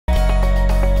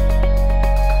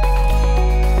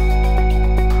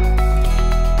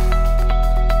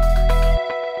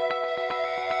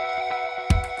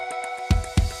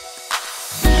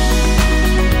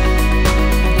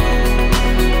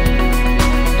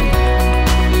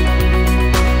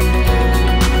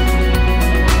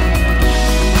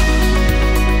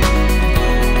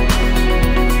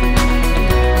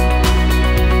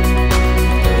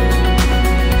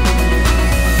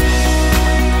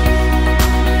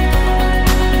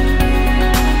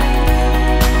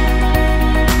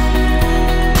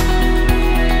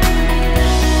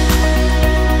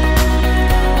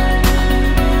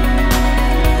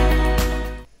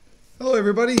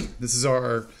This is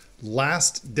our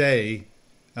last day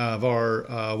of our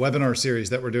webinar series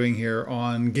that we're doing here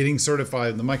on getting certified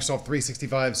in the Microsoft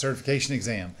 365 certification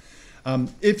exam.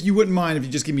 If you wouldn't mind, if you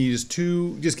just give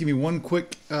me one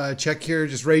quick check here,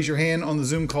 just raise your hand on the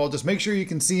Zoom call. Just make sure you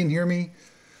can see and hear me.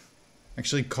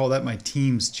 Actually, call that my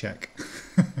Teams check.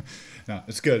 No,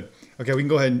 it's good. Okay, we can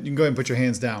go ahead. You can go ahead and put your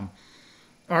hands down.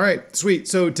 All right, sweet.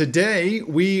 So today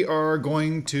we are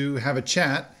going to have a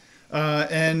chat,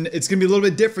 and it's going to be a little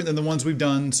bit different than the ones we've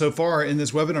done so far in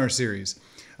this webinar series.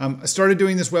 I started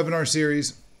doing this webinar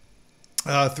series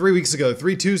 3 weeks ago,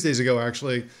 3 Tuesdays ago,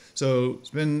 actually. So it's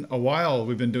been a while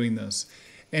we've been doing this.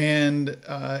 And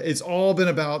it's all been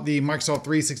about the Microsoft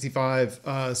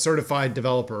 365 Certified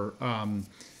Developer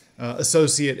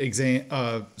Associate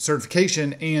Exam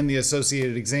certification and the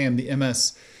associated exam, the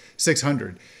MS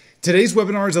 600. Today's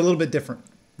webinar is a little bit different,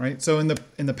 right? So in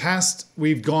the past,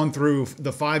 we've gone through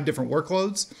the 5 different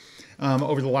workloads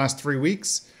over the last 3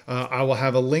 weeks. I will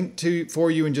have a link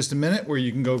for you in just a minute where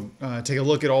you can go take a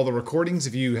look at all the recordings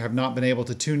if you have not been able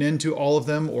to tune into all of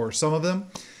them or some of them.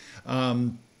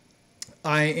 I'm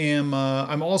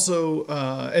also,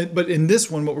 but in this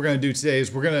one, what we're going to do today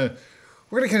is we're going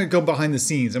to kind of go behind the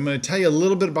scenes. I'm going to tell you a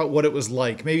little bit about what it was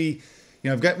like. Maybe,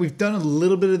 we've done a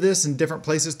little bit of this in different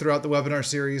places throughout the webinar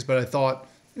series, but I thought,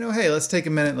 hey, let's take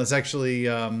a minute. Let's actually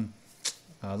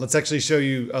show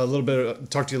you a little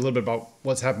bit, talk to you a little bit about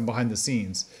what's happened behind the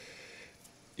scenes.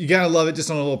 You gotta love it,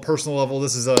 just on a little personal level.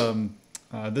 This is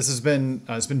it's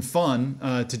been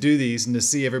fun to do these and to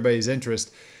see everybody's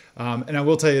interest. And I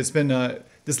will tell you, it's been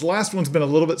this last one's been a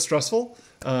little bit stressful.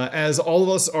 As all of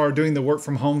us are doing the work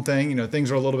from home thing, things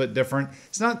are a little bit different.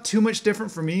 It's not too much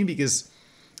different for me because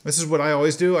this is what I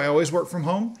always do. I always work from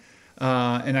home,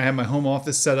 and I have my home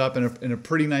office set up in a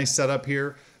pretty nice setup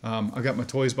here. I've got my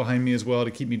toys behind me as well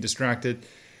to keep me distracted.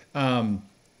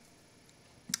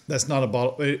 That's not a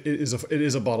bottle. It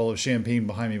is a bottle of champagne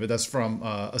behind me, but that's from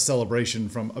a celebration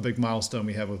from a big milestone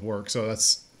we have with work. So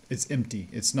it's empty.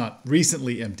 It's not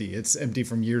recently empty. It's empty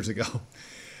from years ago.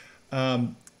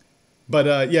 But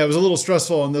it was a little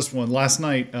stressful on this one. Last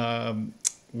night,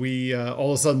 we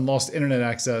all of a sudden lost internet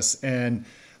access, and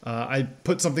I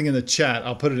put something in the chat.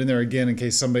 I'll put it in there again in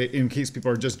case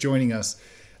people are just joining us.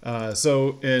 I'm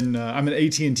an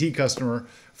AT&T customer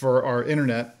for our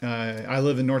internet. I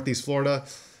live in Northeast Florida,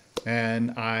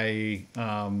 and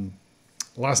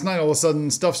last night all of a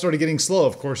sudden stuff started getting slow.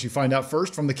 Of course, you find out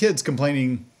first from the kids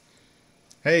complaining,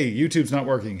 hey, YouTube's not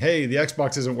working. Hey, the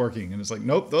Xbox isn't working. And it's like,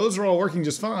 nope, those are all working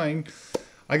just fine.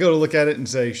 I go to look at it and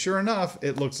say, sure enough,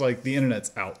 it looks like the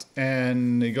internet's out.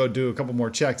 And they go do a couple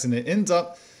more checks, and it ends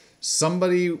up some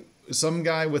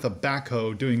guy with a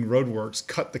backhoe doing roadworks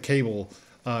cut the cable,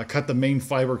 cut the main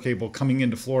fiber cable coming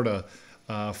into Florida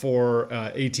for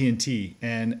AT&T.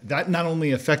 And that not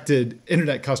only affected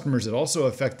internet customers, it also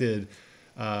affected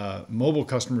mobile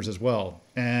customers as well.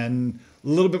 And a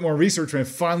little bit more research when I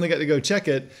finally got to go check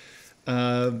it.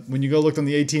 When you go look on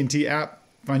the AT&T app,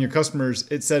 find your customers,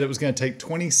 it said it was going to take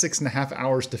 26 and a half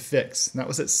hours to fix. And that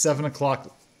was at 7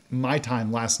 o'clock my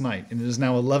time last night. And it is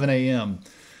now 11 a.m.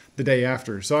 the day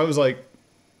after. So I was like,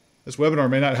 this webinar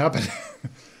may not happen.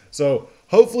 So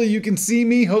hopefully you can see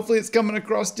me. Hopefully it's coming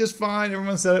across just fine.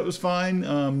 Everyone said it was fine.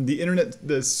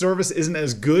 The service isn't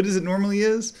as good as it normally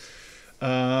is.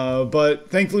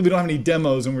 But thankfully we don't have any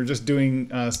demos, and we're just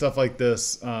doing stuff like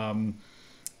this. And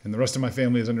the rest of my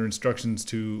family is under instructions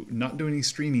to not do any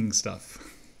streaming stuff.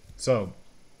 So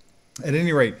at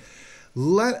any rate,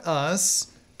 let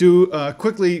us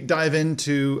quickly dive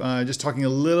into just talking a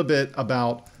little bit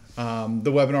about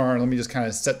the webinar. Let me just kind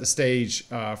of set the stage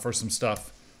for some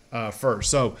stuff first.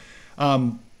 So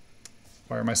why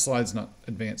are my slides not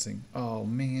advancing? Oh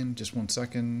man, just 1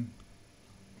 second.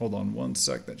 Hold on 1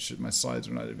 sec. My slides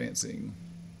are not advancing.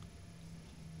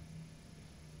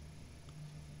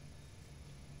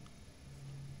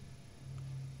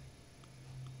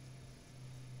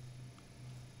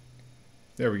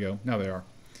 There we go. Now they are.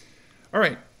 All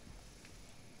right.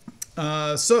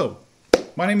 So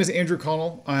my name is Andrew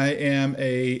Connell. I am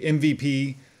a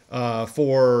MVP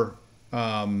for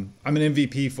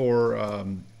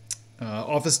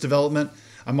Office development.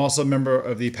 I'm also a member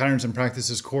of the Patterns and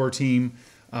Practices core team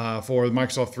for the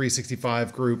Microsoft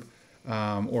 365 group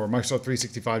or Microsoft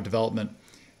 365 development,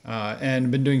 and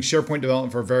been doing SharePoint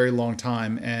development for a very long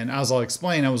time. And as I'll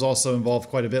explain, I was also involved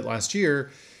quite a bit last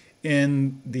year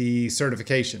in the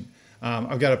certification.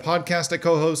 I've got a podcast I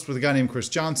co-host with a guy named Chris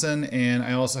Johnson, and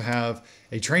I also have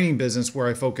a training business where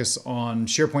I focus on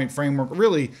SharePoint framework,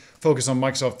 really focus on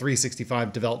Microsoft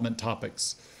 365 development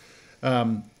topics.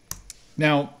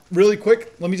 Now, really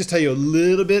quick, let me just tell you a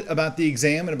little bit about the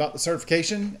exam and about the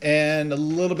certification and a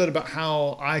little bit about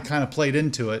how I kind of played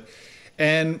into it.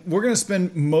 And we're going to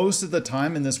spend most of the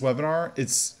time in this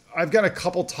webinar. I've got a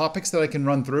couple topics that I can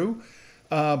run through,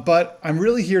 but I'm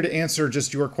really here to answer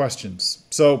just your questions.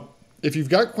 So if you've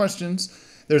got questions,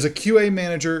 there's a QA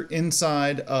manager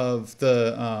inside of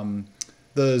the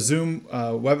Zoom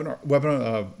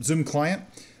Zoom client.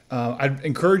 I'd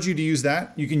encourage you to use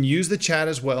that. You can use the chat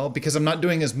as well because I'm not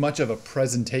doing as much of a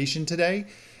presentation today.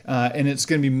 And it's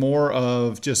going to be more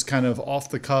of just kind of off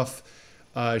the cuff,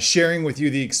 sharing with you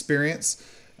the experience.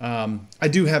 I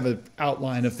do have an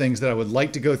outline of things that I would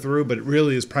like to go through, but it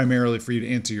really is primarily for you to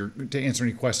answer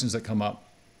any questions that come up.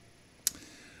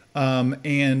 But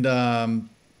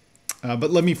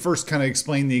let me first kind of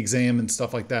explain the exam and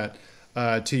stuff like that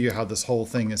to you, how this whole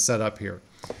thing is set up here.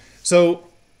 So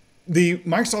the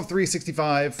Microsoft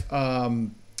 365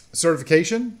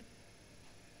 certification.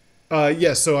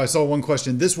 Yes, so I saw one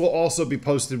question. This will also be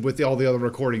posted with all the other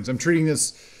recordings. I'm treating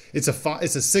this, it's a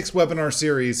 6 webinar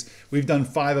series. We've done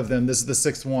 5 of them. This is the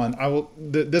 6th one.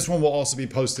 This one will also be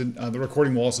posted. The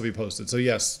recording will also be posted. So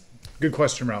yes, good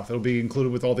question, Ralph. It'll be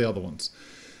included with all the other ones.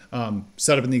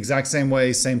 Set up in the exact same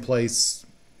way, same place,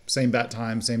 same bat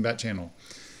time, same bat channel.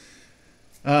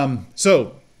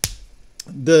 So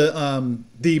the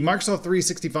Microsoft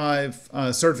 365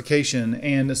 certification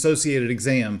and associated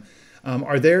exam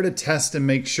are there to test and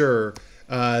make sure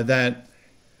that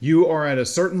you are at a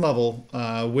certain level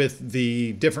with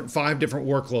the 5 different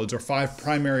workloads or 5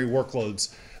 primary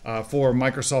workloads for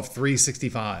Microsoft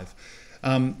 365.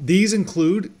 These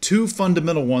include 2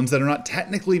 fundamental ones that are not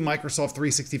technically Microsoft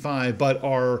 365, but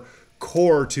are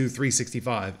core to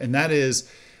 365, and that is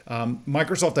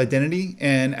Microsoft Identity.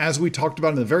 And as we talked about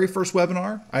in the very first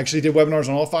webinar, I actually did webinars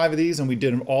on all 5 of these, and we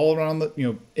did them all around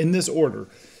in this order.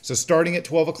 So starting at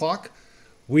 12 o'clock,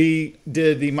 we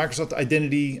did the Microsoft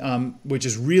Identity, which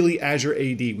is really Azure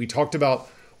AD. We talked about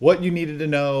what you needed to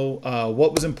know,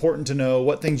 what was important to know,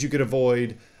 what things you could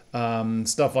avoid,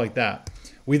 stuff like that.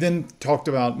 We then talked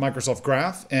about Microsoft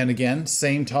Graph, and again,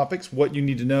 same topics: what you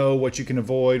need to know, what you can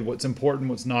avoid, what's important,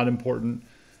 what's not important,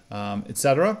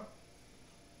 etc.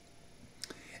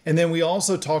 And then we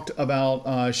also talked about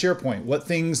SharePoint. What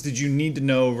things did you need to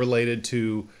know related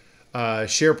to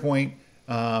SharePoint,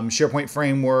 SharePoint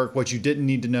framework, what you didn't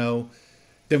need to know.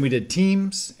 Then we did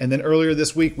Teams, and then earlier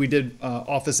this week we did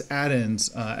Office add-ins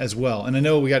as well. And I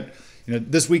know we got,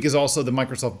 this week is also the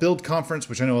Microsoft Build Conference,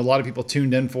 which I know a lot of people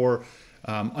tuned in for.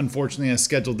 Unfortunately, I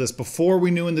scheduled this before we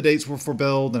knew when the dates were for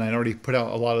Build, and I'd already put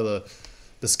out a lot of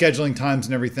the scheduling times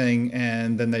and everything,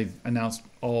 and then they announced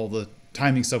all the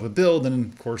timing stuff with Build,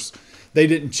 and of course, they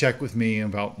didn't check with me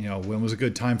about, when was a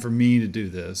good time for me to do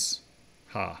this.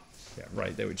 Yeah,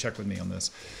 right, they would check with me on this.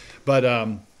 But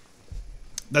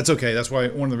that's okay. That's why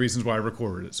one of the reasons why I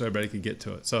recorded it, so everybody could get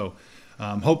to it. So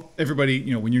hope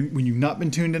everybody, when you've not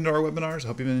been tuned into our webinars, I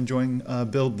hope you've been enjoying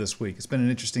Build this week. It's been an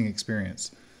interesting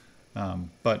experience.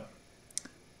 But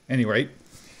anyway,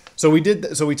 so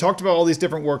we talked about all these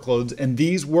different workloads, and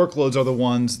these workloads are the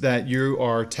ones that you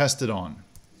are tested on.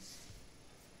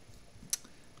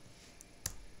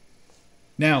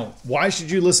 Now, why should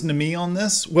you listen to me on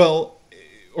this? Well,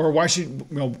 or why should,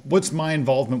 what's my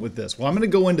involvement with this? Well, I'm going to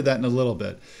go into that in a little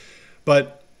bit,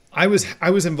 but I was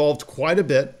involved quite a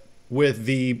bit with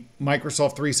the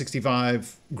Microsoft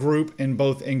 365 group in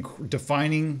both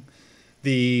defining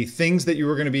the things that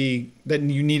that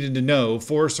you needed to know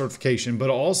for certification,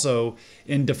 but also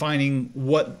in defining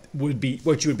what you would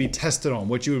be tested on,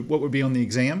 what would be on the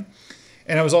exam.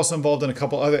 And I was also involved in a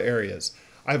couple other areas.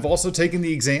 I've also taken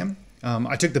the exam.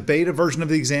 I took the beta version of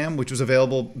the exam, which was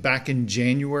available back in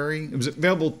January. It was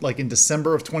available like in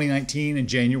December of 2019 and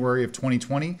January of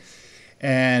 2020.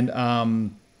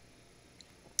 And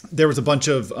there was a bunch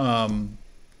of, what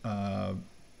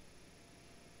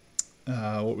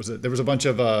was it? There was a bunch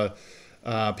of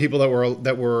people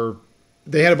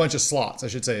they had a bunch of slots, I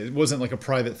should say. It wasn't like a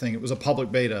private thing. It was a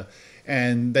public beta.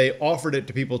 And they offered it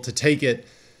to people to take it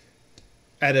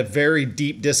at a very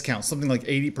deep discount, something like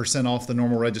 80% off the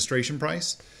normal registration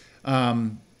price.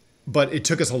 But it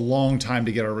took us a long time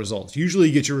to get our results. Usually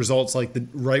you get your results like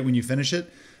right when you finish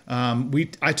it.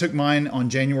 I took mine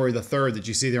on January the 3rd that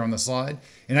you see there on the slide,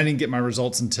 and I didn't get my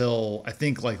results until I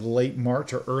think like late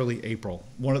March or early April.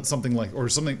 Something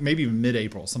maybe even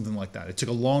mid-April, something like that. It took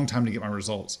a long time to get my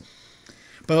results.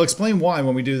 But I'll explain why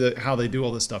when we do how they do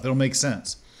all this stuff. It'll make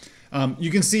sense.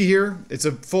 You can see here, it's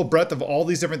a full breadth of all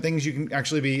these different things you can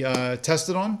actually be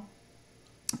tested on.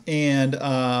 And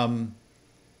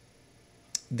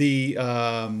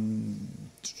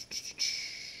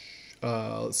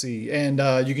Let's see. And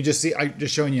you can just see, I'm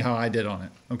just showing you how I did on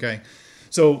it. Okay.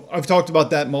 So I've talked about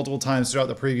that multiple times throughout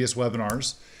the previous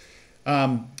webinars.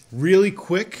 Really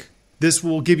quick, this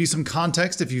will give you some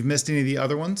context if you've missed any of the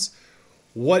other ones.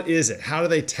 What is it? How do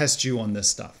they test you on this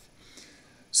stuff?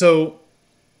 So,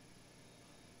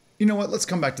 you know what? Let's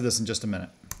come back to this in just a minute,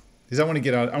 because I want to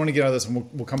get out of this, and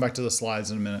we'll come back to the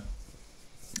slides in a minute.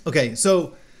 Okay,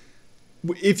 so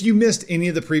if you missed any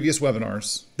of the previous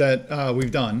webinars that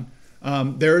we've done,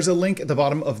 there is a link at the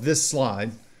bottom of this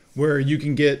slide where you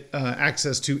can get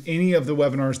access to any of the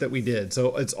webinars that we did.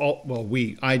 So it's all, well,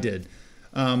 I did,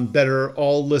 that are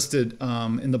all listed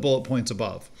in the bullet points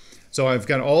above. So I've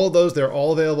got all of those. They're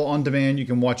all available on demand. You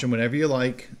can watch them whenever you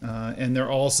like, and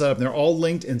they're all set up. They're all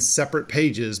linked in separate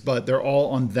pages, but they're all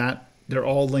on that. They're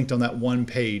all linked on that one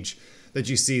page that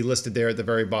you see listed there at the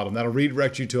very bottom. That'll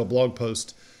redirect you to a blog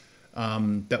post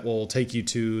that will take you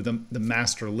to the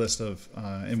master list of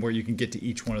and where you can get to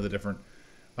each one of the different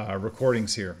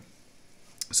recordings here.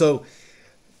 So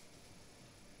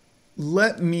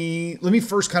let me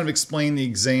first kind of explain the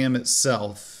exam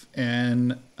itself.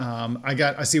 And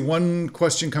I see one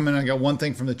question come in. I got one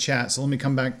thing from the chat. So let me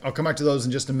come back. I'll come back to those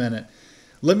in just a minute.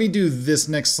 Let me do this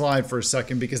next slide for a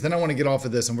second, because then I want to get off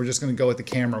of this and we're just going to go at the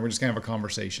camera. We're just going to have a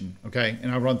conversation. Okay.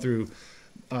 And I'll run through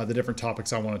the different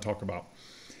topics I want to talk about.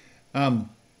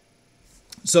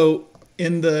 So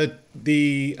in the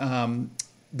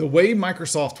way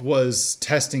Microsoft was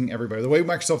testing everybody, the way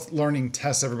Microsoft Learning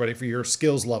tests everybody for your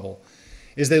skills level,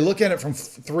 is they look at it from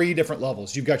 3 different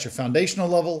levels. You've got your foundational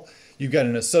level, you've got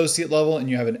an associate level, and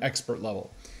you have an expert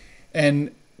level.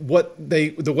 And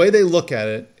the way they look at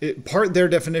it, part their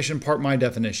definition, part my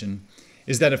definition,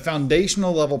 is that a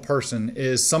foundational level person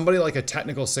is somebody like a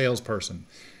technical salesperson.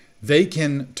 They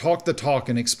can talk the talk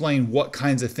and explain what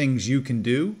kinds of things you can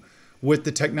do with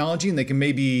the technology, and they can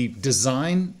maybe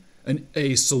design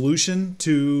a solution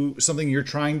to something you're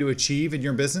trying to achieve in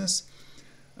your business.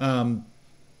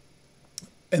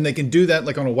 And they can do that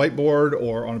like on a whiteboard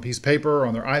or on a piece of paper or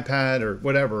on their iPad or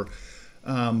whatever.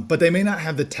 But they may not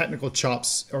have the technical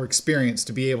chops or experience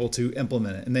to be able to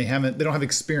implement it. And they don't have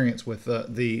experience with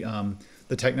the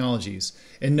technologies,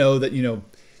 and know that,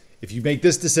 if you make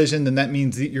this decision, then that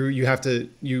means that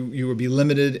you will be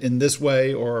limited in this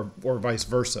way, or vice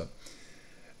versa.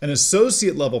 An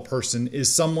associate level person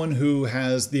is someone who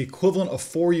has the equivalent of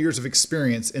 4 years of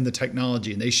experience in the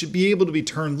technology, and they should be able to be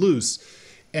turned loose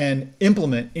and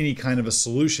implement any kind of a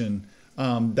solution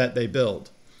that they build.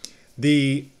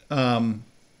 When I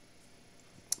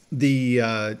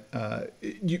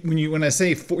say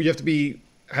you have to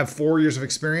have 4 years of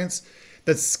experience,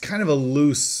 that's kind of a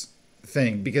loose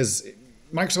thing, because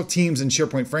Microsoft Teams and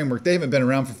SharePoint Framework, they haven't been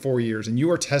around for 4 years, and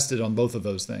you are tested on both of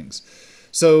those things.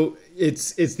 So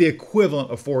it's the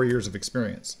equivalent of 4 years of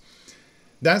experience.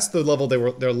 That's the level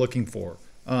they're looking for.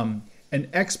 An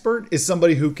expert is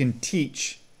somebody who can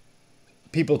teach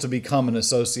people to become an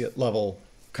associate level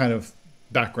kind of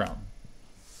background.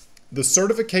 The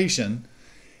certification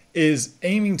is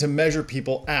aiming to measure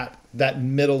people at that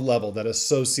middle level, that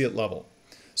associate level.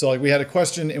 So like we had a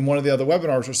question in one of the other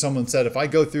webinars where someone said, if I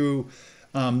go through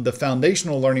the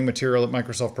foundational learning material that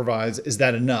Microsoft provides, is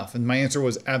that enough? And my answer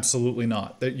was absolutely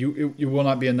not. That it will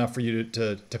not be enough for you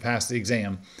to pass the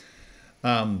exam.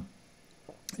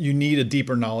 You need a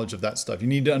deeper knowledge of that stuff. You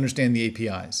need to understand the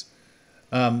APIs.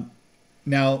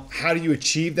 Now, how do you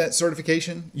achieve that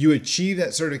certification? You achieve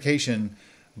that certification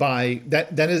by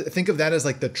think of that as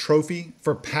like the trophy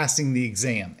for passing the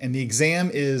exam. And the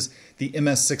exam is the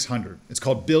MS600. It's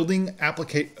called Building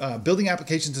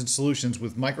Applications and Solutions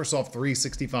with Microsoft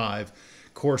 365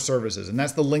 Core Services. And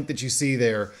that's the link that you see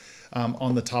there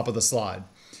on the top of the slide.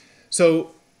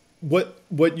 So what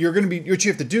you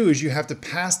have to do is you have to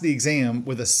pass the exam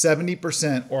with a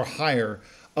 70% or higher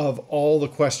of all the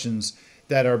questions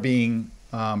that are being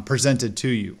presented to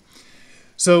you.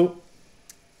 So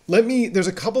there's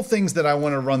a couple things that I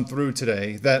want to run through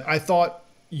today that I thought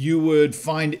you would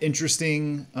find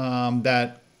interesting,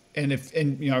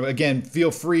 again,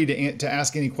 feel free to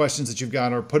ask any questions that you've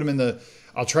got, or put them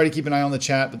I'll try to keep an eye on the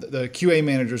chat, but the QA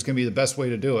manager is going to be the best way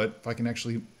to do it. If I can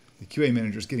actually, the QA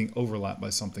manager is getting overlapped by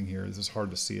something here. This is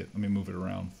hard to see it. Let me move it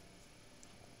around.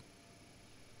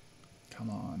 Come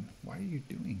on. Why are you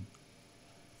doing?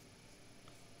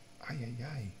 Ay, ay,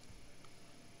 ay.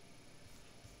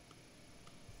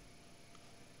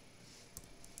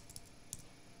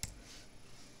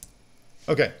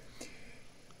 Okay,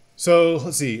 so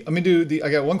let's see. Let me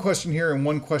I got one question here and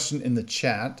one question in the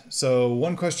chat. So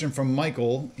one question from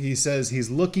Michael. He says he's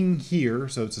looking here,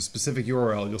 so it's a specific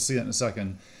URL. You'll see that in a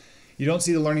second. You don't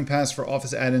see the learning paths for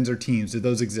Office add-ins or Teams. Do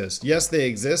those exist? Yes, they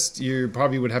exist. You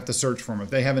probably would have to search for them. If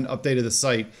they haven't updated the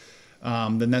site,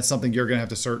 then that's something you're going to have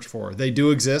to search for. They do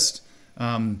exist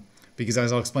because,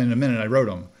 as I'll explain in a minute, I wrote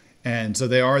them. And so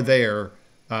they are there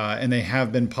and they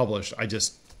have been published. I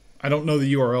don't know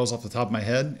the URLs off the top of my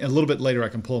head. And a little bit later I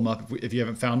can pull them up if you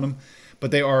haven't found them. But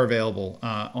they are available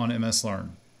on MS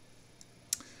Learn.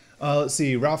 Let's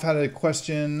see. Ralph had a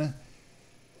question.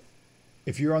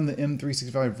 If you're on the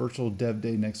M365 Virtual Dev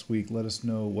Day next week, let us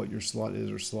know what your slot is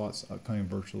or slots upcoming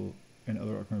virtual and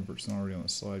other upcoming virtual already on the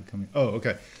slide coming. Oh,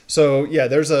 okay. So yeah,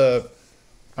 there's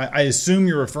I assume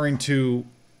you're referring to,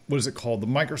 what is it called? The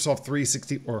Microsoft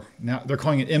 360, or now they're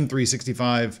calling it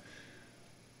M365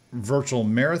 Virtual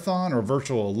Marathon or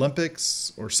Virtual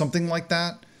Olympics or something like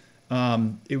that.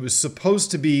 It was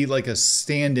supposed to be like a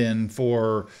stand-in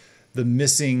for the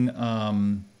missing,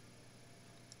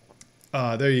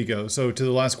 there you go. So to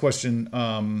the last question,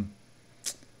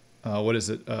 what is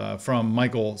it? From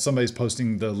Michael, somebody's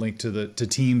posting the link to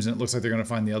Teams, and it looks like they're going to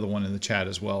find the other one in the chat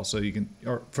as well. So you can,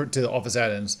 to the Office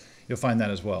add-ins, you'll find that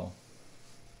as well.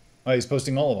 Oh, he's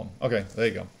posting all of them. Okay, there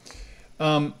you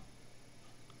go.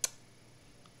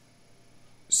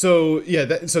 So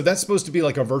yeah, so that's supposed to be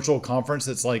like a virtual conference.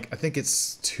 That's like, I think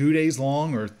it's 2 days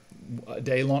long or a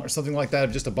day long or something like that,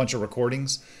 of just a bunch of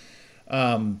recordings.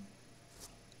 I'm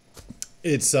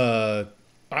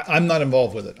not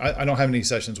involved with it. I don't have any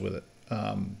sessions with it.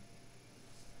 I'm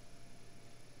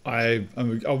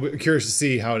curious to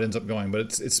see how it ends up going,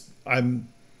 but I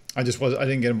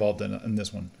didn't get involved in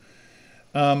this one.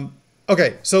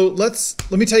 Okay, so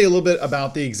let me tell you a little bit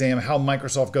about the exam, how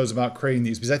Microsoft goes about creating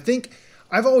these, because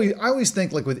I always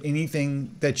think, like with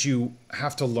anything that you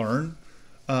have to learn,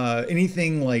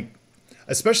 anything like,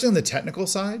 especially on the technical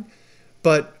side,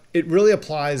 but it really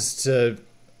applies to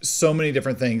so many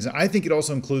different things. I think it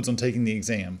also includes on taking the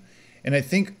exam. And I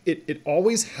think it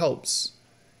always helps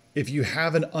if you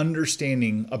have an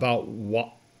understanding about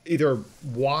what the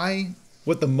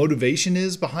motivation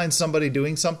is behind somebody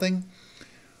doing something,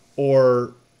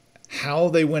 or how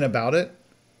they went about it.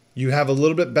 You have a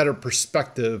little bit better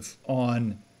perspective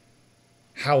on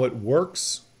how it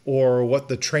works or what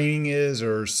the training is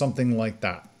or something like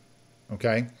that.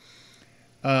 Okay.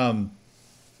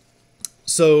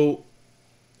 So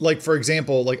like, for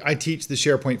example, like I teach the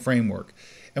SharePoint framework.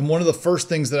 And one of the first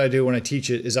things that I do when I teach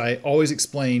it is I always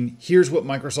explain, here's what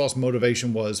Microsoft's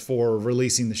motivation was for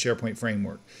releasing the SharePoint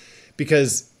framework.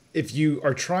 Because if you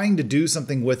are trying to do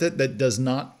something with it that does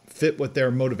not fit what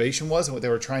their motivation was and what they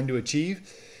were trying to achieve,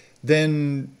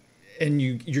 then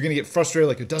you're going to get frustrated,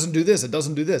 like, it doesn't do this, it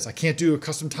doesn't do this. I can't do a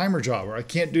custom timer job, or I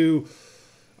can't do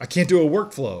a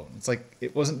workflow. It's like,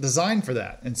 it wasn't designed for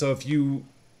that. And so if you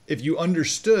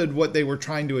understood what they were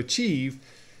trying to achieve,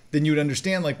 then you would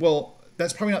understand, like, well,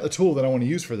 that's probably not the tool that I want to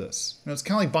use for this. It's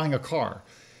kind of like buying a car.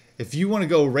 If you want to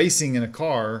go racing in a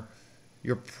car,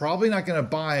 you're probably not going to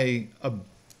buy a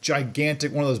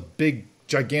gigantic, one of those big,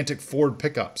 gigantic Ford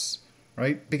pickups,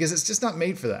 right? Because it's just not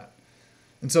made for that.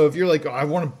 And so if you're like, oh, I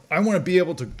want to be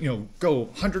able to, go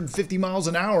 150 miles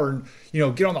an hour and,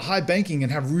 get on the high banking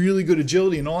and have really good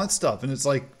agility and all that stuff. And it's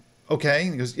like, okay.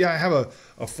 And he goes, yeah, I have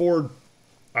a Ford,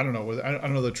 I don't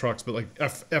know the trucks, but like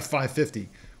F550,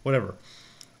 whatever.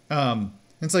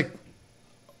 It's like,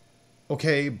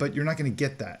 okay, but you're not going to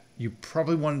get that. You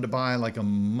probably wanted to buy like a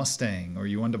Mustang, or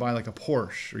you wanted to buy like a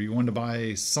Porsche, or you wanted to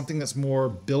buy something that's more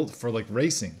built for like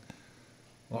racing.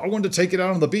 Well, I wanted to take it out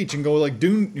on the beach and go like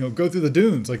go through the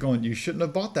dunes. Like, going, you shouldn't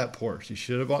have bought that Porsche. You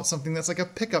should have bought something that's like a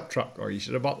pickup truck, or you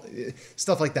should have bought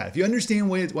stuff like that. If you understand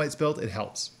why it's built, it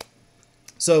helps.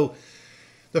 So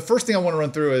the first thing I want to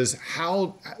run through is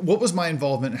what was my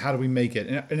involvement and how do we make it?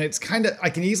 And it's kind of, I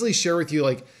can easily share with you,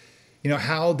 like,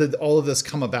 how did all of this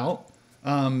come about?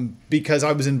 Because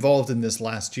I was involved in this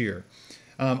last year.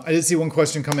 I did see one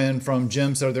question come in from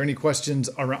Jim. So are there any questions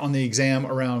on the exam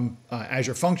around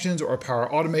Azure Functions or Power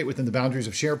Automate within the boundaries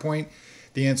of SharePoint?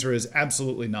 The answer is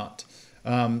absolutely not.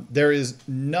 There is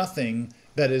nothing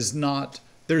that is not,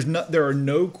 there are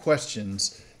no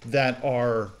questions that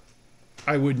are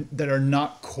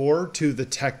not core to the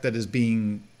tech that is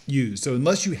being used. So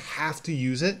unless you have to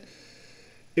use it,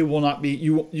 it will not be,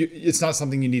 it's not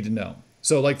something you need to know.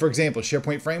 So like, for example,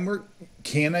 SharePoint framework,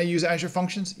 can I use Azure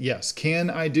Functions? Yes. Can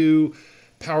I do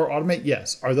Power Automate?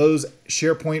 Yes. Are those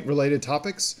SharePoint related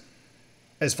topics?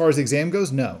 As far as the exam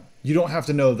goes, no. You don't have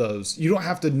to know those. You don't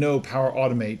have to know Power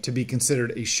Automate to be considered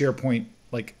a SharePoint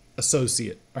like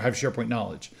associate or have SharePoint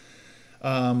knowledge.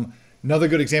 Another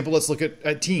good example, let's look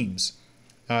at Teams.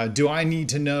 Do I need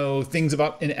to know things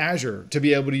about in Azure to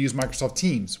be able to use Microsoft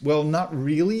Teams? Well, not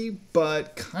really,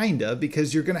 but kinda,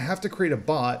 because you're going to have to create a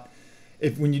bot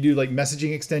when you do like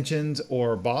messaging extensions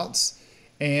or bots.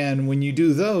 And when you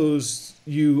do those,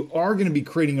 you are going to be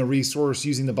creating a resource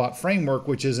using the bot framework,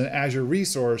 which is an Azure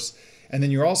resource. And then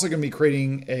you're also going to be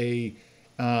creating a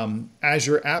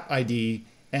Azure App ID,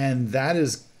 and that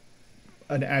is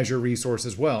an Azure resource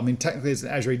as well. I mean, technically it's an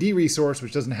Azure AD resource,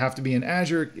 which doesn't have to be in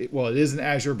Azure. Well, it is in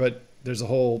Azure, but there's a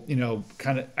whole,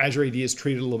 kind of Azure AD is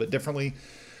treated a little bit differently.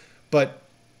 But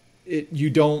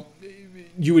you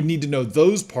would need to know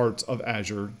those parts of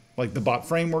Azure, like the bot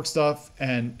framework stuff,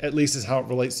 and at least is how it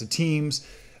relates to Teams.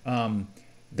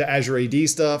 The Azure AD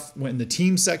stuff, when in the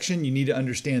Teams section, you need to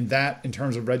understand that in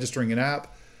terms of registering an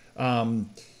app.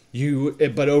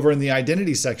 But over in the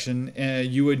identity section,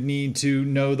 you would need to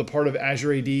know the part of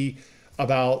Azure AD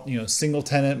about single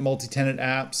tenant, multi-tenant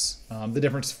apps, the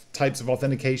different types of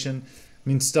authentication. I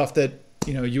mean, stuff that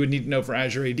you would need to know for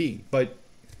Azure AD, but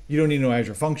you don't need to know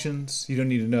Azure Functions. You don't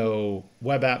need to know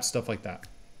web apps, stuff like that,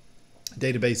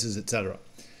 databases, etc.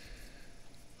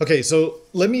 Okay, so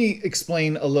let me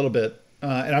explain a little bit,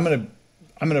 and I'm gonna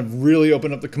really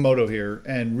open up the Komodo here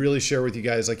and really share with you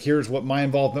guys, like, here's what my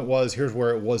involvement was, here's where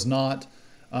it was not.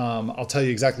 I'll tell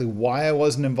you exactly why I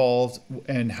wasn't involved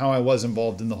and how I was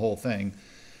involved in the whole thing.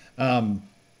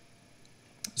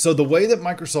 So the way that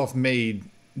Microsoft made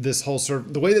this whole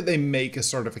the way that they make a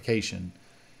certification,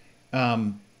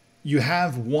 you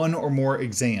have one or more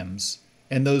exams,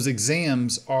 and those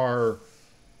exams are,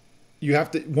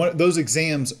 those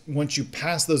exams, once you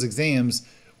pass those exams,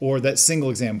 or that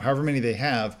single exam, however many they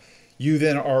have, you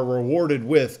then are rewarded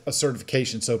with a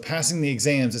certification. So passing the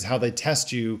exams is how they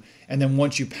test you. And then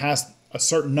once you pass a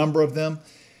certain number of them,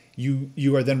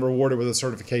 you are then rewarded with a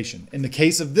certification. In the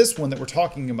case of this one that we're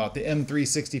talking about, the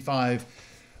M365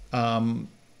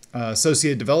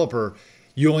 Associate Developer,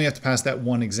 you only have to pass that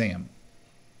one exam.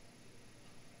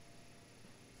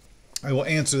 I will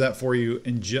answer that for you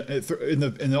in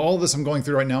all of this I'm going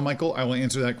through right now, Michael. I will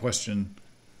answer that question.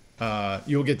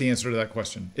 You'll get the answer to that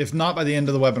question. If not, by the end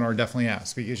of the webinar, definitely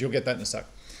ask, because you'll get that in a sec.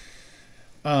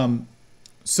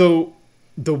 So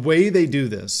the way they do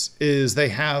this is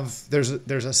there's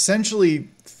essentially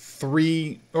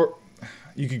three, or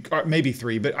you could maybe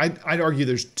three, but I'd argue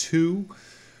there's two.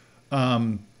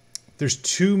 There's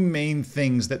two main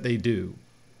things that they do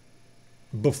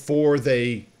before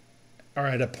they are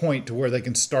at a point to where they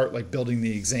can start like building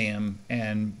the exam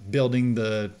and building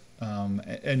the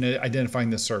and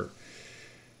identifying the cert.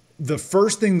 The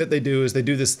first thing that they do is they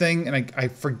do this thing, and I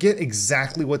forget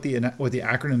exactly what the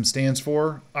acronym stands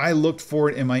for. I looked for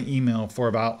it in my email for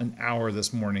about an hour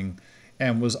this morning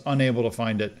and was unable to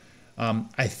find it.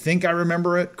 I think I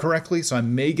remember it correctly, so I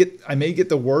may get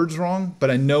the words wrong,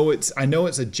 but I know it's a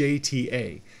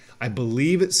JTA. I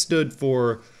believe it stood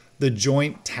for the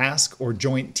Joint Task or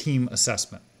Joint Team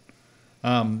Assessment.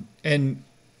 And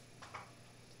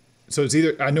so it's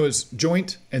either, I know it's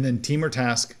joint and then team or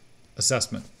task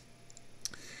assessment.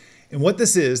 And what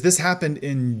this happened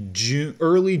in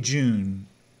early June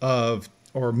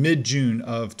or mid-June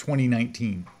of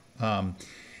 2019. And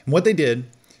what they did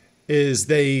is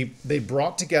they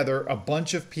brought together a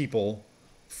bunch of people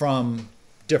from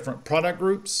different product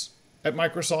groups at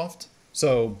Microsoft.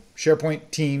 So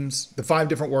SharePoint, Teams, the 5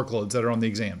 different workloads that are on the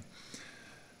exam.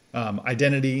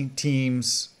 Identity,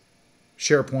 Teams,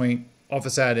 SharePoint,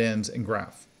 Office add-ins, and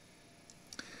Graph.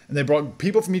 And they brought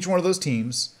people from each one of those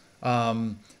teams.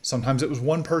 Sometimes it was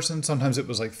one person, sometimes it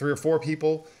was like 3 or 4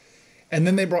 people. And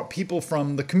then they brought people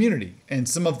from the community. And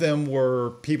some of them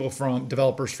were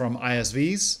developers from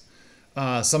ISVs.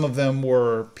 Some of them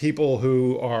were people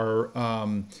who are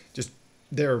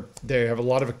they have a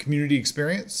lot of community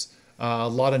experience, a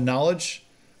lot of knowledge.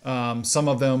 Some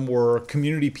of them were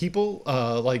community people,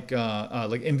 like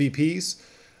MVPs.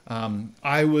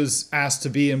 I was asked to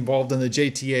be involved in the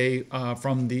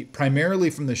JTA primarily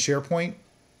from the SharePoint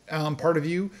point of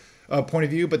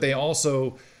view, but they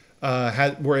also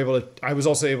I was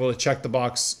also able to check the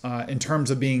box in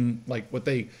terms of being like what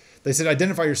they said,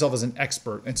 identify yourself as an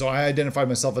expert. And so I identified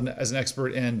myself as an expert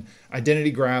in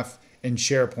identity graph and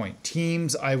SharePoint.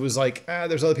 Teams, I was like,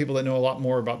 there's other people that know a lot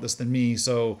more about this than me,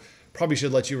 so probably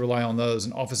should let you rely on those.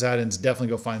 And Office add-ins, definitely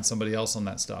go find somebody else on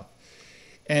that stuff.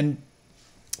 And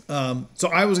so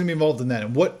I was going to be involved in that.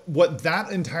 And what that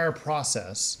entire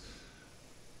process,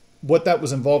 what that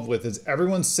was involved with is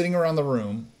everyone's sitting around the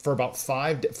room for about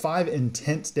five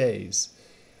intense days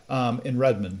in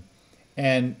Redmond.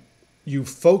 And you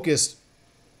focused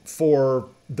for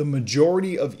the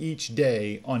majority of each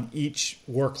day on each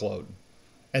workload.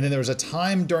 And then there was a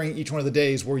time during each one of the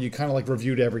days where you kind of like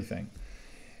reviewed everything.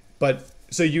 But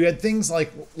so you had things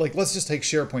like let's just take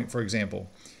SharePoint, for example.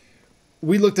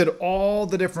 we looked at all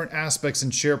the different aspects in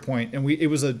SharePoint, and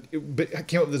I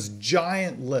came up with this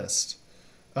giant list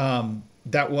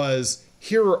that was,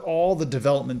 here are all the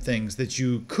development things that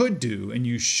you could do and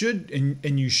you should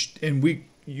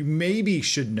you maybe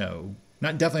should know,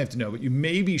 not definitely have to know, but you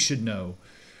maybe should know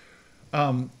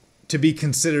to be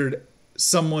considered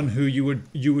someone who you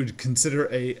would consider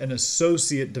an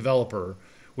associate developer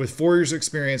with 4 years of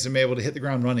experience and be able to hit the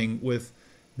ground running with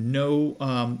no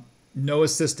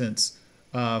assistance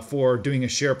for doing a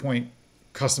SharePoint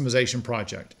customization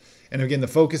project. And again, the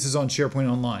focus is on SharePoint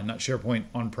Online, not SharePoint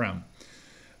on-prem.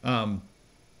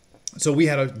 So we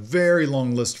had a very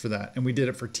long list for that. And we did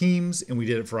it for Teams, and we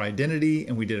did it for Identity,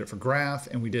 and we did it for Graph,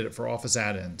 and we did it for Office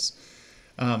add-ins.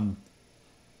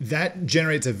 That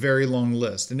generates a very long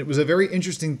list. And it was a very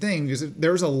interesting thing because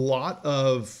there's a lot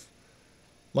of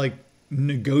like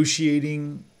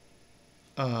negotiating,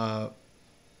 having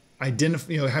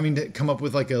to come up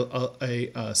with like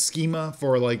a schema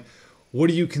for like, what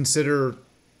do you consider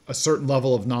a certain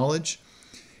level of knowledge?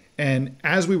 And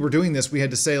as we were doing this, we had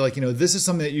to say like, this is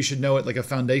something that you should know at like a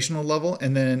foundational level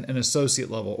and then an associate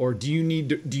level, or do you need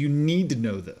to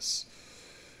know this?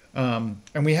 And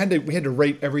we had to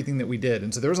rate everything that we did.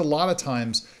 And so there was a lot of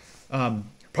times,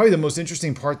 probably the most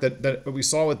interesting part that we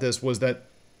saw with this was that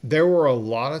there were a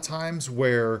lot of times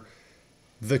where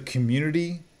the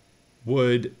community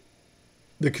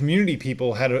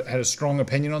people had a strong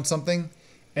opinion on something,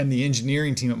 and the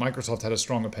engineering team at Microsoft had a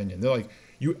strong opinion. They're like,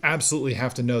 you absolutely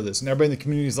have to know this. And everybody in the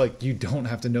community is like, you don't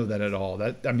have to know that at all.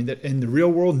 That in the real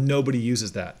world, nobody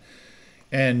uses that.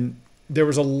 And there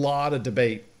was a lot of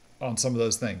debate on some of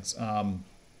those things. I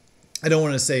don't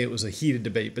want to say it was a heated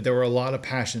debate, but there were a lot of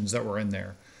passions that were in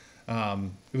there.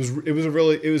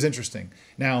 It was interesting.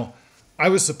 Now, I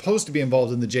was supposed to be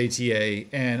involved in the JTA,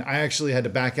 and I actually had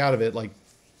to back out of it like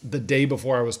the day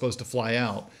before I was supposed to fly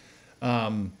out,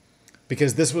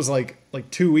 because this was like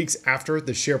 2 weeks after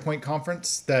the SharePoint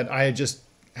conference that I just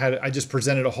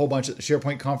presented a whole bunch at the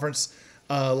SharePoint conference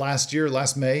last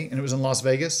May, and it was in Las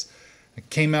Vegas. I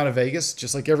came out of Vegas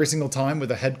just like every single time with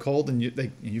a head cold, and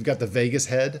you've got the Vegas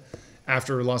head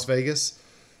after Las Vegas,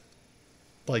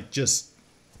 like just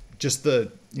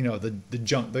the the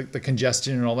junk, the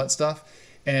congestion and all that stuff.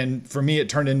 And for me, it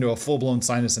turned into a full-blown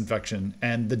sinus infection.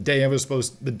 And the day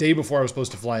before I was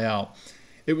supposed to fly out,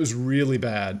 it was really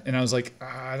bad. And I was like,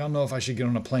 I don't know if I should get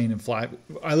on a plane and fly.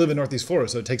 I live in Northeast Florida,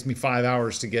 so it takes me 5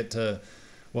 hours to get to.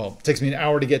 Well, it takes me an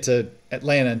hour to get to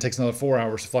Atlanta, and it takes another 4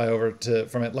 hours to fly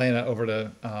from Atlanta over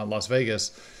to Las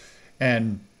Vegas.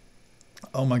 And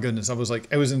oh my goodness, I was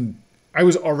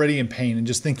already in pain, and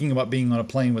just thinking about being on a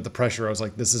plane with the pressure, I was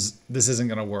like, this isn't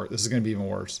going to work. This is going to be even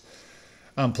worse.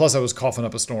 Plus I was coughing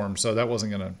up a storm, so it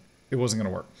wasn't going to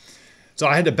work. So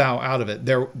I had to bow out of it.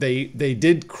 They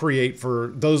did create,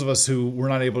 for those of us who were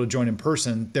not able to join in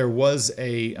person, there was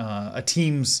a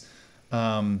Teams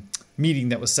meeting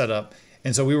that was set up.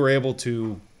 And so we were able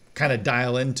to kind of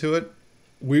dial into it.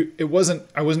 I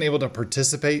wasn't able to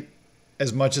participate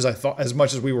as much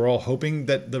as we were all hoping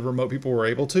that the remote people were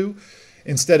able to.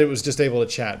 Instead, it was just able to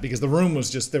chat, because the room was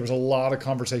there was a lot of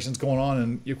conversations going on.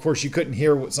 And of course you couldn't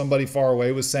hear what somebody far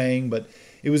away was saying, but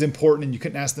it was important, and you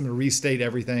couldn't ask them to restate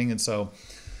everything. And so,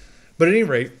 but at any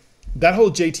rate, that whole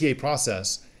JTA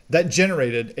process, that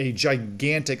generated a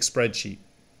gigantic spreadsheet,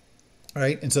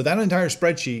 right? And so that entire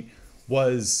spreadsheet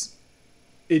was,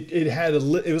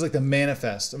 it was like the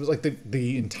manifest. It was like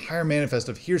the entire manifest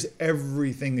of here's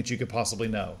everything that you could possibly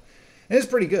know. And it's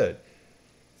pretty good.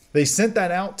 They sent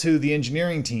that out to the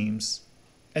engineering teams,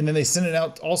 and then they sent it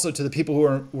out also to the people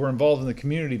who were involved in the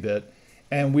community bit.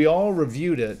 And we all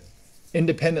reviewed it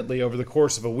independently over the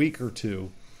course of a week or two,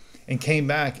 and came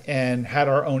back and had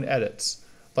our own edits.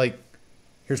 Like,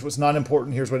 here's what's not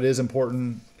important, here's what is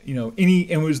important. And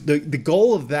it was the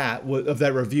goal of that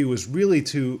review was really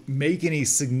to make any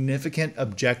significant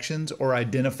objections or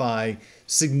identify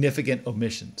significant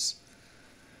omissions.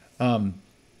 From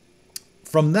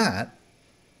that,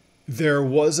 there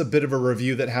was a bit of a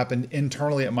review that happened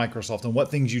internally at Microsoft on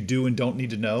what things you do and don't need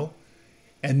to know.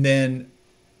 And then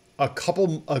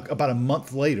about a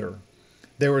month later,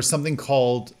 there was something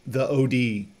called the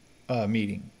OD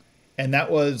meeting. And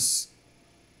that was,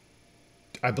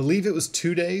 I believe it was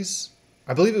 2 days.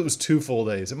 I believe it was 2 full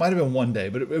days. It might have been 1 day,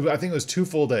 but I think it was 2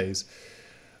 full days.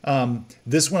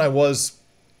 This one I was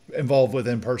involved with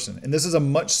in person. And this is a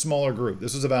much smaller group.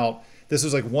 This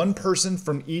was like one person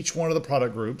from each one of the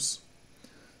product groups.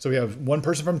 So we have one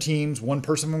person from Teams, one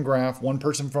person from Graph, one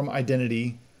person from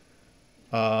Identity,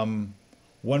 one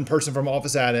person from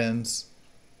Office add-ins,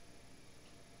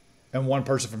 and one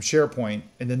person from SharePoint.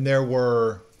 And then there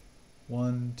were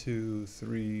 1, 2,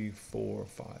 3, 4,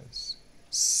 5,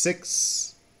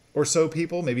 6 or so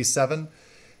people, maybe 7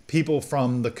 people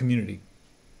from the community.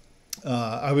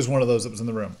 I was one of those that was in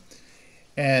the room.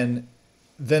 And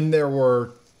then there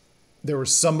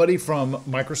was somebody from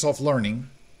Microsoft Learning,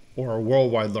 or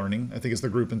Worldwide Learning, I think it's the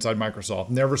group inside Microsoft,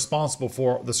 and they're responsible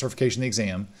for the certification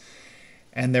exam.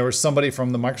 And there was somebody from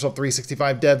the Microsoft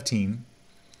 365 dev team,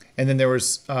 and then there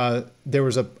was one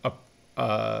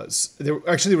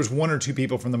or two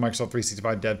people from the Microsoft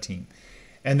 365 dev team,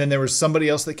 and then there was somebody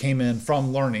else that came in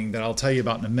from Learning that I'll tell you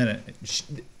about in a minute.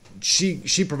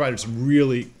 She provided some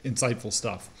really insightful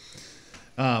stuff.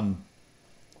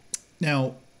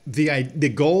 Now the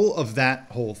goal of that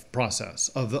whole process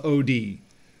of the OD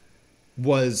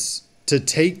was to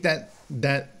take that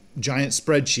giant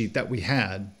spreadsheet that we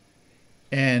had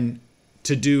and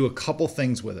to do a couple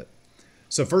things with it.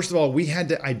 So first of all, we had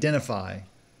to identify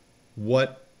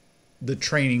what the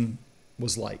training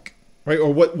was like, right?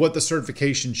 Or what the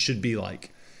certification should be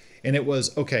like. And it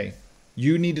was, okay,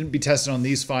 you need to be tested on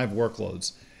these 5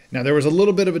 workloads. Now, there was a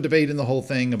little bit of a debate in the whole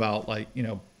thing about, like,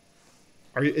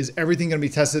 is everything going to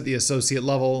be tested at the associate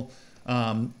level?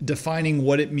 Defining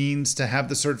what it means to have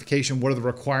the certification. What are the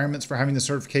requirements for having the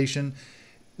certification?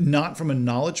 Not from a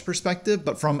knowledge perspective,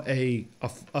 but from a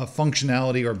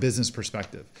functionality or business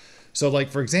perspective. So, like,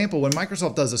 for example, when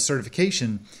Microsoft does a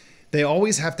certification, they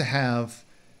always have to have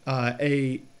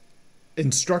a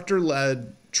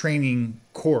instructor-led training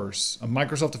course, a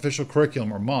Microsoft official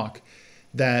curriculum or MOOC,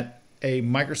 that a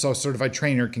Microsoft certified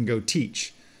trainer can go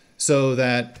teach, so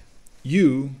that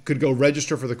you could go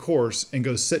register for the course and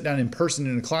go sit down in person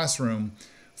in a classroom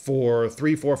for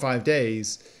 3, 4, 5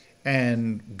 days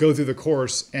and go through the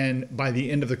course, and by the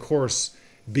end of the course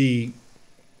be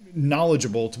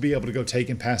knowledgeable to be able to go take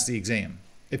and pass the exam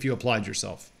if you applied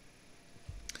yourself.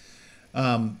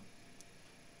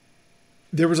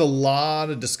 There was a lot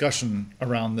of discussion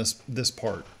around this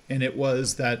part, and it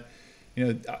was that,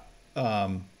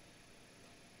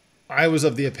 I was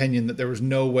of the opinion that there was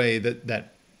no way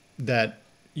that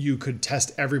you could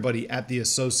test everybody at the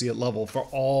associate level for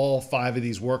all 5 of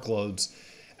these workloads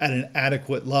at an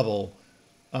adequate level,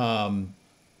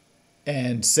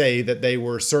 and say that they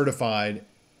were certified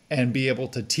and be able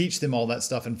to teach them all that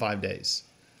stuff in 5 days.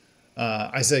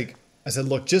 I said,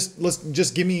 look, just let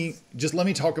me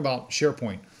talk about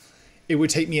SharePoint. It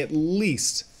would take me at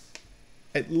least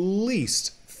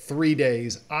 3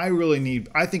 days. I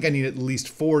think I need at least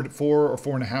 4 or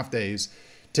 4.5 days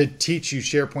to teach you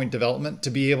SharePoint development,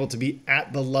 to be able to be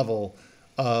at the level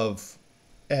of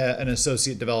an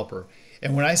associate developer.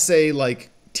 And when I say,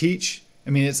 like, teach, I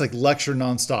mean, it's like lecture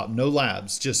nonstop, no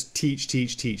labs, just teach,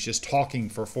 just talking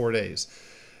for 4 days.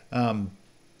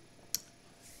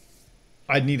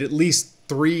 I'd need at least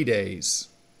 3 days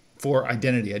for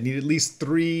identity. I'd need at least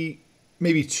 3,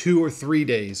 maybe 2 or 3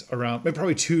 days around, maybe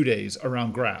probably 2 days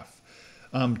around graph.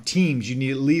 Teams, you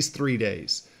need at least 3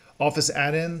 days. Office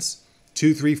add-ins,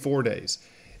 2, 3, 4 days.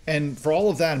 And for all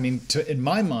of that, I mean, in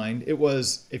my mind, it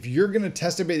was, if you're going to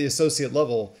test everybody at the associate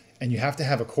level and you have to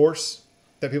have a course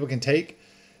that people can take,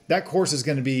 that course is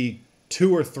going to be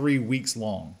 2 or 3 weeks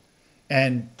long.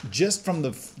 And just from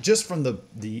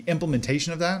the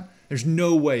implementation of that, there's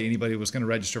no way anybody was going to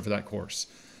register for that course.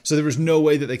 So there was no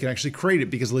way that they could actually create it,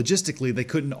 because logistically they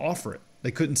couldn't offer it.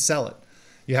 They couldn't sell it.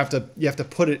 You have to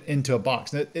put it into a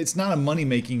box. It's not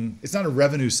it's not a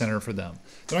revenue center for them.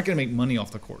 They're not going to make money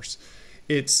off the course.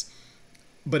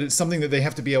 But it's something that they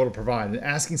have to be able to provide. And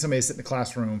asking somebody to sit in the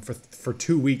classroom for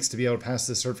 2 weeks to be able to pass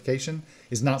this certification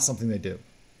is not something they do.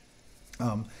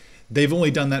 They've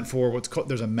only done that for what's called,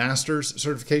 there's a master's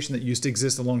certification that used to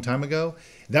exist a long time ago.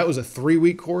 That was a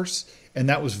 3-week course, and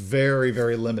that was very,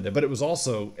 very limited. But it was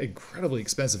also incredibly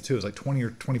expensive too. It was like $20,000 or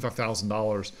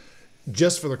 $25,000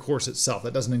 just for the course itself.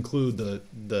 That doesn't include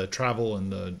the travel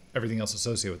and everything else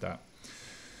associated with that.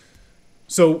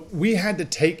 So we had to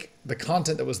take the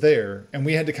content that was there, and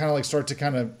we had to kind of like start to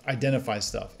kind of identify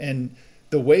stuff. And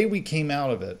the way we came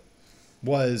out of it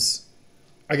was,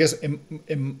 I guess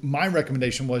in my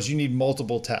recommendation was, you need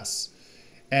multiple tests.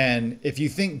 And if you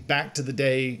think back to the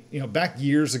day, back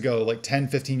years ago, like 10,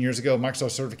 15 years ago,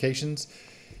 Microsoft certifications,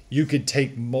 you could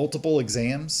take multiple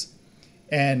exams.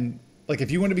 And like, if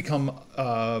you want to become,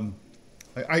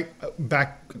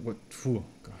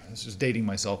 this is dating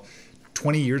myself,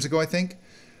 20 years ago, I think,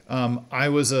 I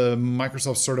was a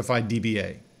Microsoft certified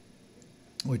DBA,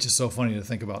 which is so funny to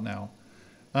think about now.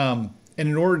 And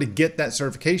in order to get that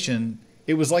certification,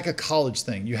 it was like a college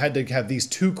thing. You had to have these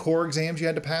 2 core exams you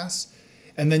had to pass,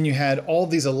 and then you had all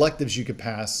these electives you could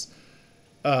pass,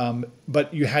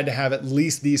 but you had to have at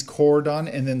least these core done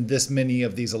and then this many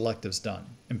of these electives done.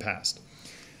 in past.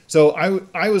 So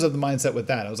I was of the mindset with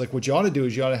that. I was like, what you ought to do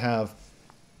is you ought to have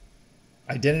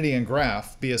identity and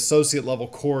graph be associate level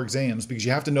core exams, because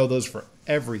you have to know those for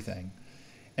everything.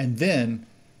 And then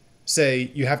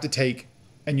say you have to take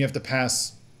and you have to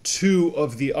pass 2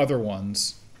 of the other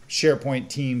ones, SharePoint,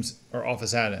 Teams, or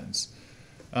Office add-ins.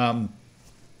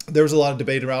 There was a lot of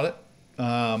debate about it.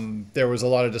 There was a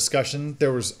lot of discussion.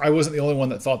 I wasn't the only one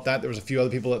that thought that. There was a few other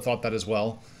people that thought that as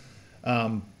well.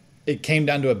 It came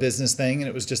down to a business thing, and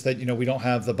it was just that, we don't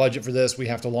have the budget for this. We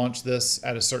have to launch this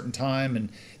at a certain time. And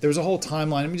there was a whole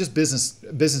timeline. I mean, just business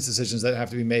decisions that have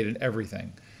to be made in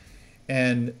everything.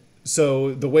 And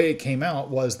so the way it came out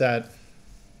was that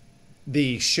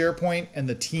the SharePoint and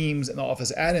the Teams and the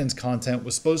Office add-ins content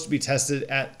was supposed to be tested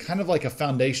at kind of like a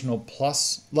foundational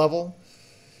plus level.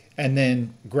 And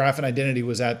then graph and identity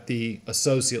was at the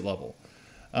associate level.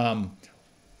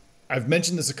 I've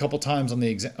mentioned this a couple times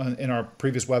in our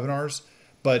previous webinars,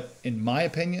 but in my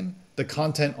opinion, the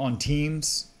content on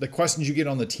Teams, the questions you get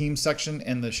on the Teams section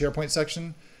and the SharePoint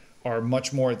section are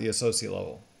much more at the associate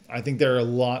level. I think they're a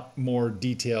lot more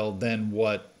detailed than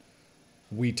what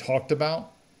we talked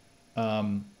about.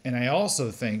 And I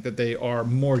also think that they are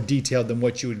more detailed than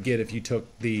what you would get if you took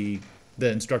the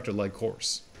instructor-led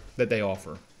course that they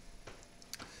offer.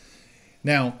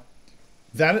 Now,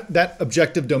 that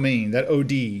objective domain, that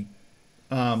OD,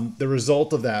 the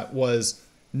result of that was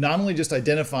not only just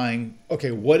identifying,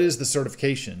 okay, what is the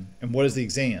certification and what is the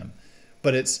exam,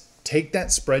 but it's take that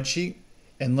spreadsheet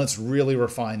and let's really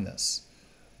refine this.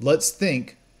 Let's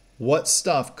think, what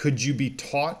stuff could you be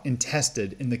taught and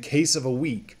tested in the case of a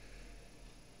week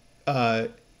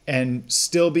and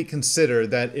still be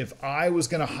considered that if I was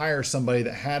going to hire somebody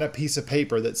that had a piece of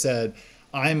paper that said,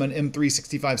 I'm an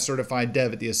M365 certified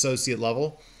dev at the associate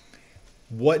level,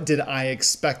 what did I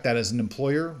expect that as an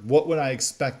employer? What would I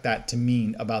expect that to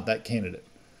mean about that candidate?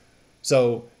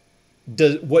 So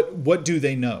what do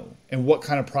they know? And what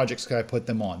kind of projects could I put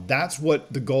them on? That's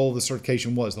what the goal of the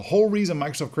certification was. The whole reason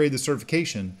Microsoft created the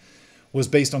certification was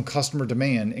based on customer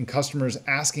demand and customers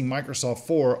asking Microsoft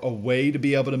for a way to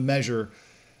be able to measure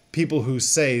people who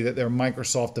say that they're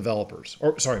Microsoft developers,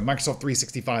 Microsoft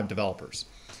 365 developers.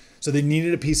 So they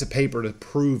needed a piece of paper to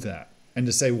prove that and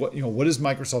to say, what does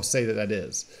Microsoft say that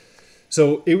is?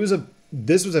 So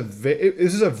this was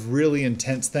a really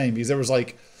intense thing, because there was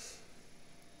like,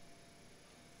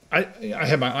 I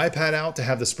had my iPad out to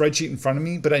have the spreadsheet in front of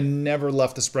me, but I never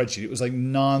left the spreadsheet. It was like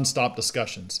nonstop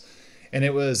discussions. And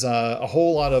it was a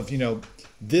whole lot of,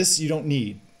 this you don't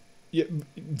need.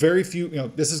 Very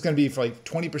few, this is going to be for like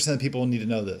 20% of people need to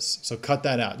know this. So cut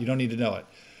that out. You don't need to know it.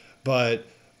 But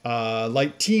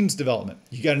like Teams development,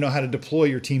 you got to know how to deploy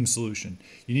your team solution.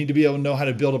 You need to be able to know how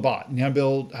to build a bot. You need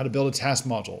to how to build a task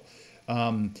module.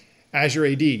 Azure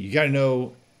AD, you got to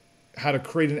know how to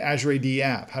create an Azure AD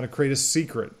app, how to create a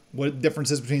secret, what the difference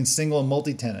is between single and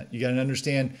multi-tenant. You got to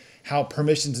understand how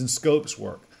permissions and scopes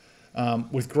work.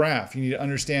 With Graph, you need to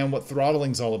understand what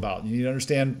throttling is all about. You need to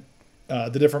understand the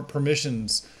different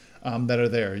permissions that are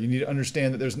there. You need to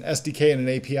understand that there's an SDK and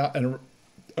an API and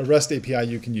a REST API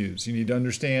you can use. You need to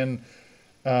understand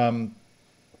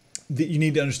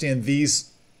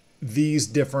these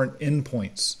different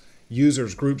endpoints,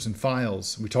 users, groups, and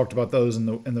files. We talked about those in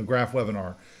the Graph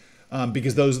webinar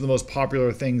because those are the most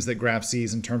popular things that Graph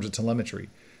sees in terms of telemetry.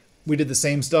 We did the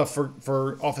same stuff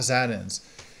for Office add-ins.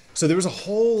 So there was a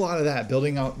whole lot of that,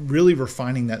 building out, really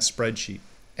refining that spreadsheet.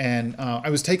 And I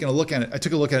was taking a look at it. I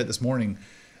took a look at it this morning.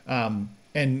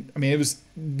 And I mean, it was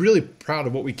really proud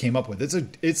of what we came up with.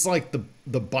 It's like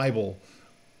the Bible.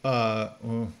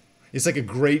 It's like a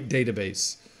great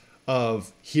database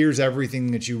of here's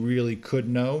everything that you really could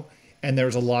know. And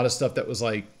there's a lot of stuff that was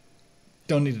like,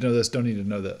 don't need to know this, don't need to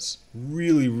know this.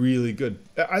 Really, really good.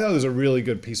 I thought it was a really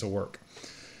good piece of work.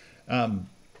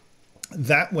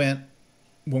 That went,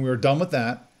 when we were done with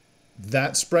that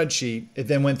spreadsheet, it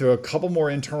then went through a couple more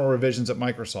internal revisions at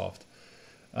Microsoft.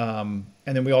 And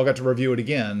then we all got to review it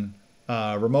again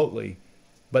remotely.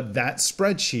 But that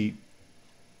spreadsheet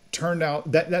turned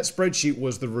out, that spreadsheet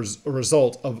was the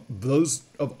result of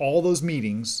all those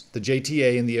meetings, the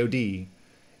JTA and the OD,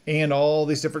 and all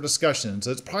these different discussions.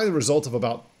 So it's probably the result of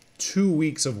about 2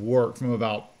 weeks of work from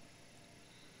about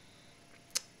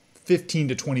 15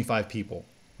 to 25 people,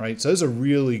 right? So it's a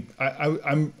really,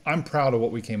 I'm proud of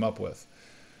what we came up with.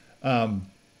 I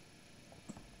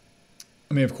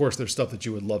mean, of course, there's stuff that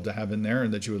you would love to have in there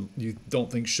and that you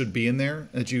don't think should be in there,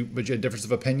 but you had difference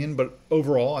of opinion. But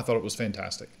overall, I thought it was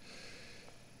fantastic.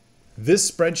 This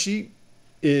spreadsheet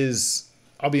is,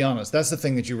 I'll be honest, that's the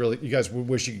thing that you guys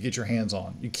wish you could get your hands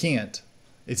on. You can't.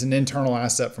 It's an internal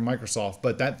asset from Microsoft,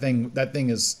 but that thing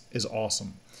is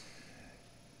awesome.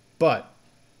 But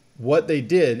what they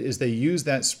did is they used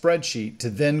that spreadsheet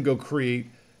to then go create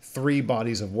 3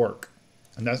 bodies of work.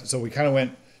 And that's, so we kind of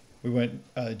went,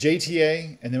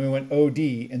 JTA, and then we went OD,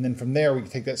 and then from there we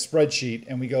take that spreadsheet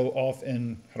and we go off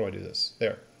in, how do I do this?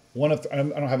 There. I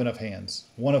don't have enough hands.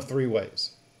 1 of 3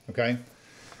 ways. Okay?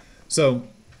 So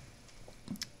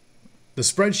the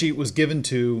spreadsheet was given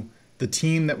to the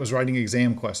team that was writing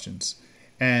exam questions.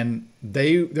 And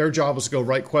their job was to go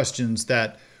write questions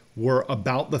that were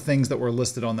about the things that were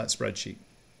listed on that spreadsheet.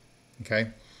 Okay?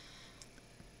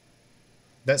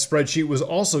 That spreadsheet was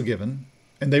also given,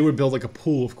 and they would build like a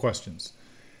pool of questions.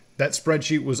 That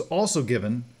spreadsheet was also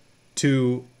given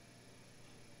to,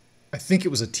 I think it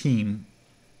was a team,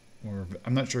 or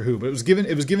I'm not sure who, but it was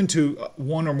given to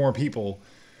 1 or more people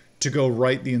to go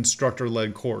write the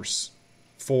instructor-led course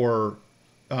for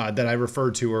that I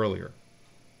referred to earlier.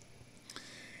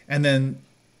 And then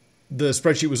the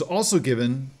spreadsheet was also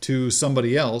given to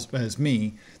somebody else, as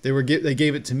me. They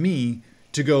gave it to me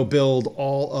to go build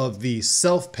all of the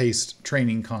self-paced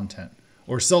training content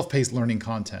or self-paced learning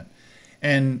content.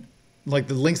 And like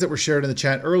the links that were shared in the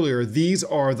chat earlier, these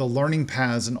are the learning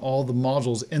paths and all the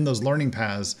modules in those learning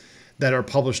paths that are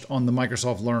published on the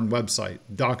Microsoft Learn website,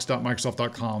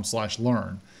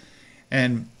 docs.microsoft.com/learn.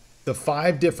 And the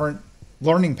 5 different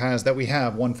learning paths that we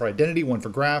have, 1 for identity, 1 for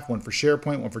graph, 1 for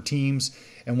SharePoint, 1 for Teams,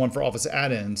 and 1 for Office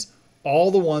add-ins, all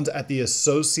the ones at the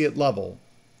associate level,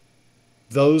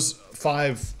 those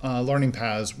 5 learning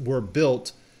paths were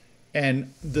built,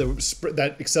 and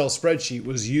that Excel spreadsheet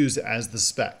was used as the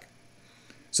spec.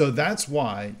 So that's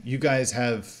why you guys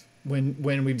have, when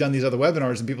we've done these other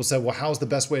webinars and people said, well, how's the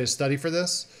best way to study for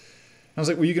this? I was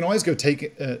like, well, you can always go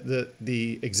take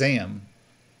the exam,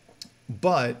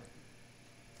 but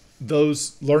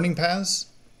those learning paths,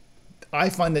 I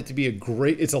find that to be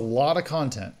it's a lot of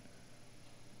content,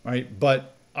 right?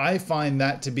 But I find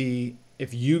that to be,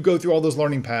 if you go through all those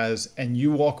learning paths and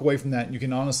you walk away from that, and you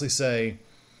can honestly say,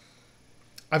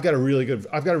 I've got a really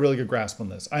good grasp on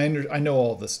this. I know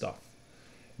all of this stuff.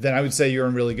 Then I would say you're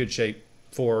in really good shape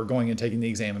for going and taking the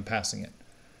exam and passing it.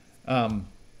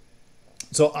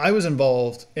 So I was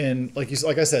involved in, like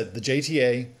I said, the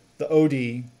JTA, the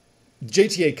OD,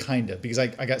 JTA kind of, because I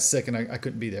got sick and I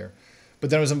couldn't be there. But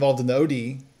then I was involved in the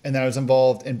OD, and then I was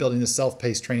involved in building the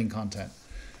self-paced training content.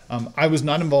 I was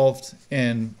not involved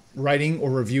in writing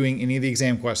or reviewing any of the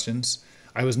exam questions.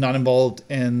 I was not involved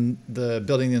in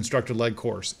building the instructor-led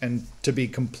course. And to be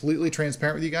completely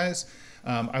transparent with you guys,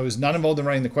 I was not involved in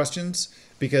writing the questions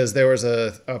because there was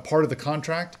a part of the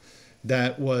contract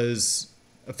that was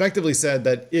effectively said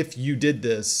that if you did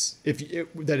this,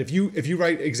 if you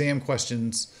write exam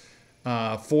questions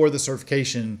for the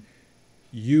certification,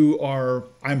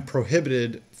 I'm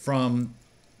prohibited from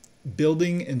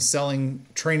building and selling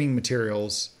training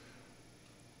materials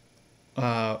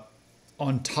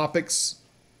on topics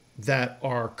that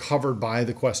are covered by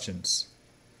the questions.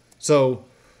 So,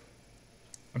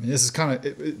 I mean, this is kind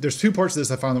of, there's 2 parts of this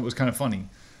I found that was kind of funny.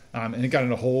 And it got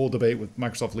in a whole debate with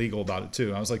Microsoft Legal about it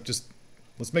too. I was like,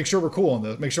 let's make sure we're cool on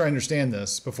this. Make sure I understand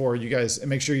this before you guys, and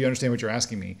make sure you understand what you're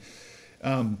asking me.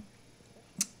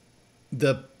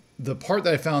 The part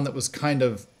that I found that was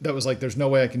like, there's no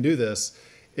way I can do this,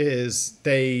 is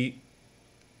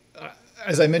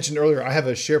as I mentioned earlier, I have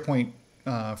a SharePoint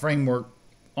framework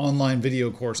online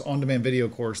video course, on-demand video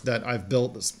course that I've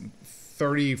built, this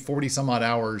 40 some odd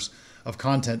hours of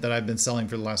content that I've been selling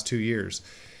for the last 2 years.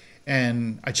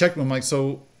 And I checked them, I'm like,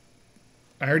 so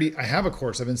I have a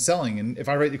course I've been selling, and if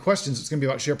I write the questions, it's gonna be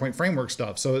about SharePoint framework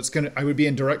stuff. So I would be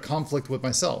in direct conflict with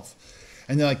myself.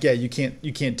 And they're like, yeah, you can't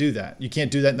do that. You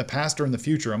can't do that in the past or in the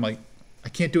future. I'm like, I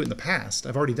can't do it in the past.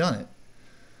 I've already done it.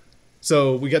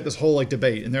 So we got this whole like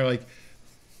debate, and they're like,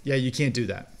 yeah, you can't do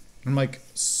that. I'm like,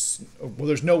 well,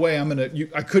 there's no way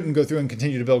I couldn't go through and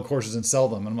continue to build courses and sell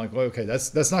them. And I'm like, well, okay,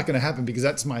 that's not going to happen because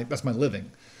that's my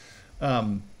living.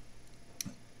 The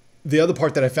other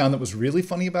part that I found that was really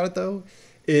funny about it though,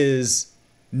 is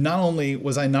not only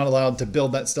was I not allowed to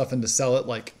build that stuff and to sell it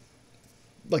like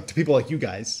to people like you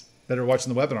guys that are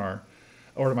watching the webinar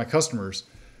or to my customers,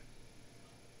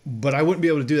 but I wouldn't be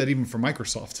able to do that even for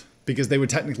Microsoft because they would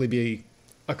technically be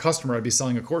a customer I'd be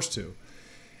selling a course to.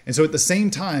 And so at the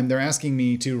same time, they're asking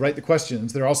me to write the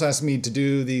questions. They're also asking me to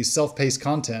do the self-paced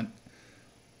content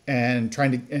and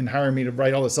hiring me to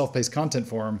write all the self-paced content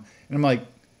for them. And I'm like,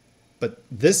 but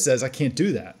this says I can't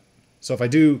do that. So if I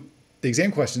do the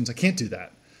exam questions, I can't do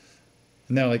that.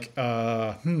 And they're like,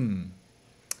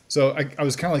 So I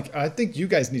was kind of like, I think you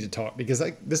guys need to talk because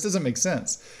this doesn't make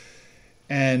sense.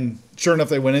 And sure enough,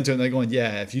 they went into it and they're going,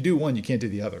 yeah, if you do one, you can't do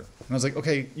the other. And I was like,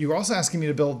 okay, you're also asking me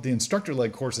to build the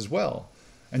instructor-led course as well.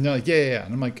 And they're like, yeah.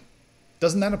 And I'm like,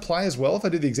 doesn't that apply as well if I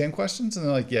do the exam questions? And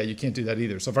they're like, yeah, you can't do that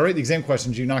either. So if I write the exam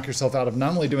questions, you knock yourself out of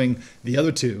not only doing the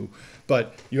other two,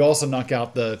 but you also knock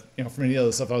out the, from any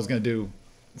other stuff I was going to do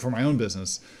for my own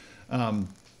business.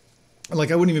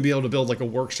 Like I wouldn't even be able to build like a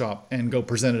workshop and go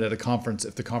present it at a conference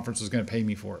if the conference was going to pay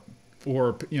me for it.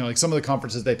 Or, like some of the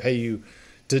conferences, they pay you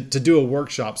to do a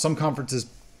workshop. Some conferences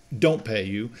don't pay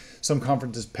you. Some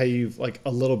conferences pay you like a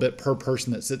little bit per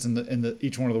person that sits in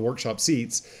each one of the workshop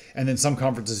seats. And then some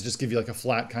conferences just give you like a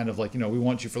flat kind of like, we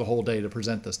want you for the whole day to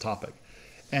present this topic.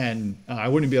 And I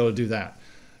wouldn't be able to do that.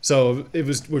 So it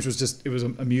was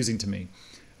amusing to me.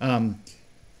 I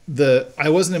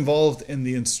wasn't involved in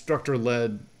the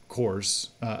instructor-led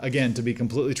course, again, to be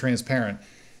completely transparent,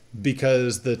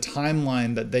 because the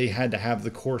timeline that they had to have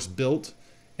the course built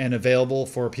and available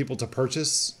for people to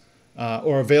purchase,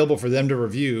 or available for them to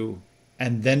review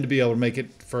and then to be able to make it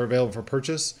available for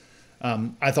purchase,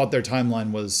 I thought their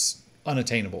timeline was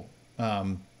unattainable.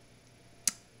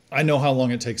 I know how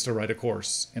long it takes to write a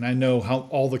course, and I know how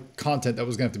all the content that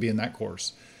was going to have to be in that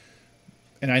course.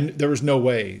 And there was no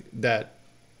way that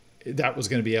was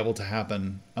going to be able to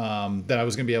happen, that I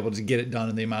was going to be able to get it done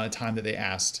in the amount of time that they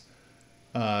asked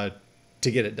to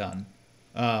get it done.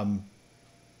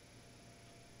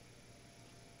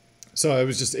 So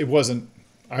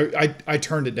I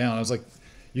turned it down. I was like,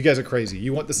 you guys are crazy.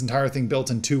 You want this entire thing built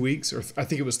in 2 weeks, or I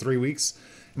think it was 3 weeks.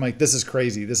 I'm like, this is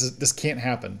crazy. This can't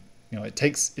happen. It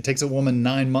takes a woman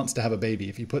 9 months to have a baby.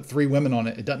 If you put 3 women on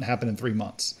it, it doesn't happen in 3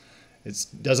 months. It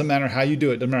doesn't matter how you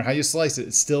do it. Doesn't matter how you slice it.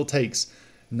 It still takes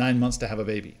 9 months to have a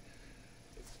baby.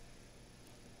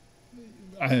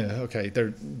 Okay,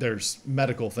 there's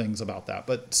medical things about that,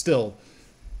 but still,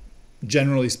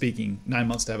 generally speaking, 9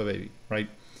 months to have a baby, right?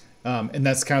 And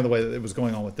that's kind of the way that it was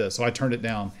going on with this. So I turned it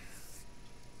down.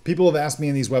 People have asked me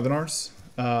in these webinars,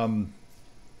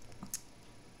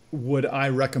 would I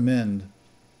recommend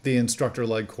the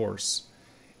instructor-led course?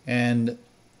 And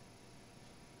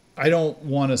I don't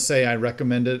want to say I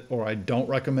recommend it or I don't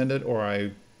recommend it, or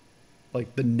I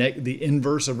like the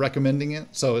inverse of recommending it.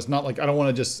 So it's not like I don't want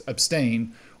to just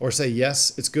abstain or say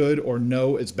yes, it's good, or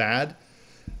no, it's bad.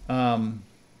 I'd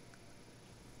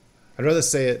rather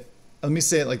say it. Let me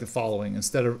say it like the following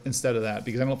instead of that,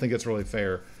 because I don't think it's really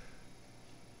fair.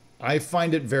 I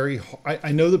find it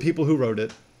I know the people who wrote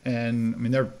it, and I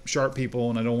mean, they're sharp people,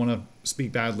 and I don't want to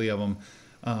speak badly of them.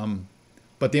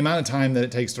 But the amount of time that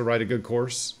it takes to write a good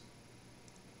course,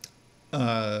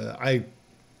 I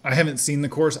haven't seen the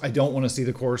course. I don't want to see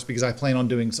the course because I plan on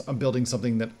building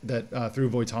something that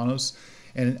through Voitanos,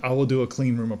 and I will do a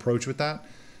clean room approach with that.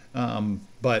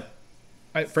 But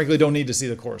I frankly don't need to see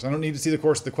the course. I don't need to see the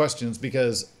course of the questions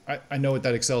because I know what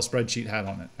that Excel spreadsheet had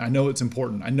on it. I know it's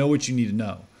important. I know what you need to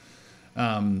know.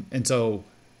 And so,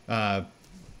 I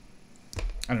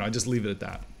don't know, I just leave it at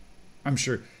that. I'm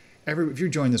sure if you're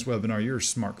joining this webinar, you're a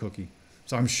smart cookie.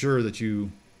 So I'm sure that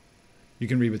you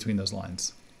can read between those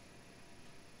lines.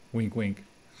 Wink, wink.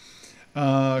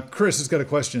 Chris has got a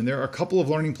question. There are a couple of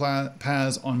learning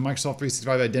paths on Microsoft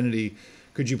 365 Identity.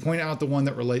 Could you point out the one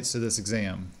that relates to this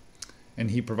exam? And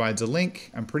he provides a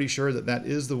link. I'm pretty sure that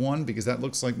is the one because that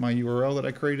looks like my URL that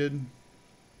I created.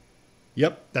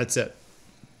 Yep, that's it.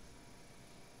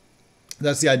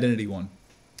 That's the identity one.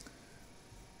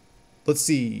 Let's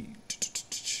see.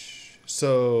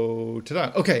 So,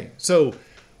 ta-da. Okay, so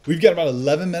we've got about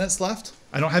 11 minutes left.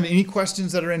 I don't have any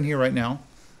questions that are in here right now.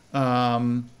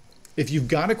 If you've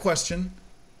got a question,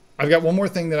 I've got one more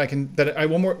thing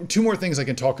two more things I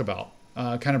can talk about,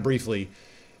 kind of briefly.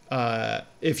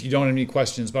 If you don't have any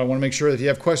questions, but I want to make sure that if you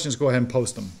have questions, go ahead and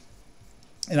post them.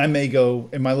 And I may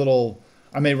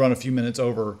I may run a few minutes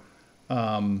over.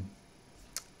 I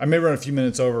may run a few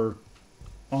minutes over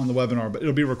on the webinar, but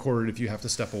it'll be recorded if you have to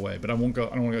step away, but I don't want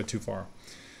to go too far.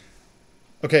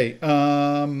 Okay.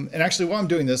 And actually while I'm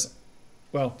doing this,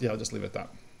 well, yeah, I'll just leave it at that.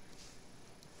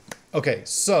 Okay.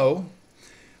 So,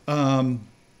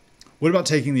 what about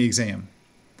taking the exam?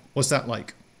 What's that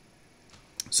like?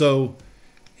 So,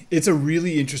 it's a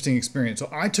really interesting experience. So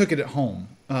I took it at home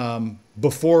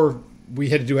before we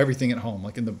had to do everything at home,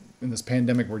 like in this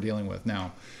pandemic we're dealing with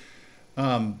now.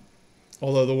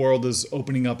 Although the world is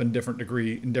opening up in different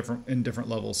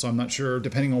levels, so I'm not sure.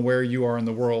 Depending on where you are in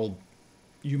the world,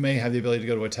 you may have the ability to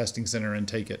go to a testing center and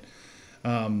take it.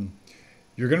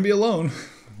 You're going to be alone.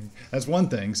 That's one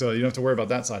thing, so you don't have to worry about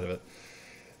that side of it.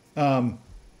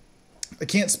 I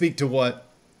can't speak to what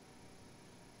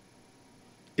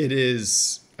it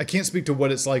is. I can't speak to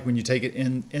what it's like when you take it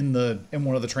in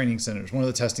one of the training centers, one of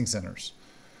the testing centers.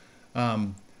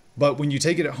 But when you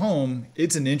take it at home,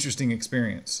 it's an interesting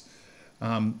experience.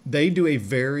 They do a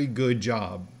very good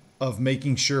job of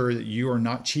making sure that you are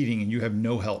not cheating and you have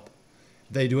no help.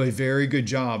 They do a very good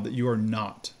job that you're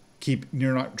not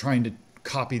trying to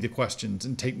copy the questions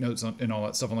and take notes on, and all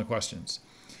that stuff on the questions.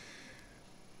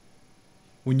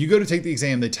 When you go to take the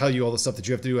exam, they tell you all the stuff that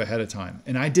you have to do ahead of time.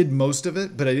 And I did most of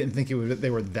it, but I didn't think they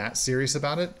were that serious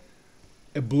about it.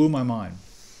 It blew my mind.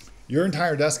 Your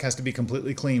entire desk has to be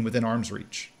completely clean within arm's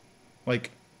reach.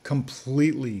 Like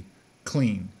completely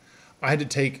clean. I had to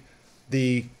take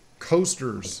the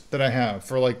coasters that I have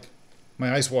for like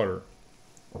my ice water.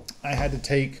 I had to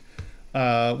take,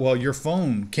 your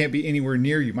phone can't be anywhere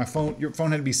near you. Your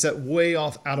phone had to be set way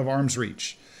off out of arm's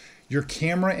reach. Your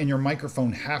camera and your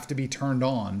microphone have to be turned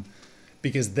on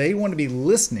because they want to be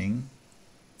listening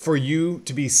for you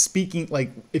to be speaking.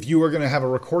 Like if you were going to have a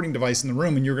recording device in the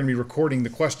room and you're going to be recording the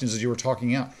questions as you were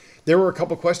talking out. There were a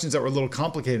couple questions that were a little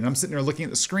complicated. And I'm sitting there looking at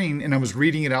the screen and I was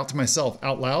reading it out to myself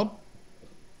out loud.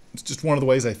 It's just one of the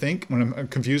ways I think when I'm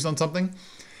confused on something.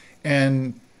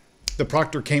 And the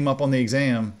proctor came up on the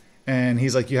exam and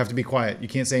he's like, you have to be quiet. You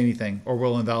can't say anything or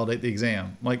we'll invalidate the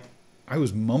exam. I'm like, I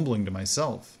was mumbling to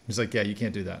myself. He's like, yeah, you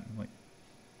can't do that. I'm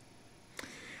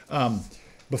like,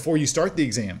 before you start the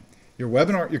exam, your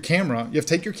camera, you have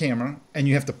to take your camera and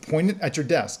you have to point it at your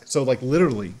desk. So like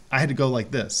literally, I had to go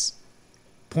like this,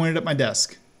 point it at my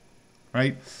desk,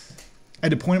 right? I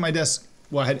had to point at my desk.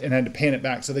 Well, I had to pan it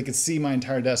back so they could see my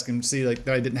entire desk and see like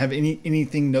that I didn't have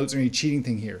anything notes or any cheating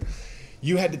thing here.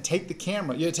 You had to take the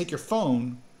camera, you had to take your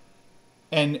phone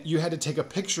and you had to take a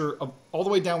picture of all the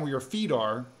way down where your feet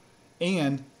are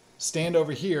and stand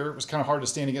over here. It was kind of hard to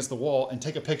stand against the wall and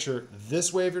take a picture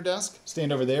this way of your desk,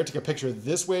 stand over there, take a picture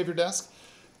this way of your desk,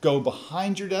 go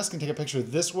behind your desk and take a picture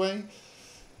this way.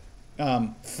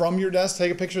 From your desk,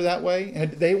 take a picture that way.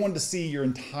 And they wanted to see your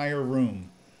entire room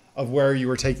of where you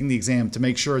were taking the exam to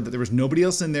make sure that there was nobody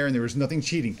else in there and there was nothing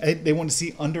cheating. They wanted to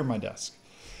see under my desk.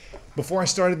 Before I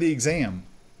started the exam,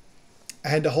 I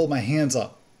had to hold my hands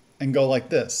up and go like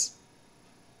this,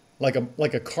 like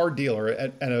a car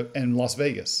dealer in Las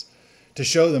Vegas, to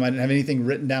show them I didn't have anything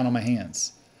written down on my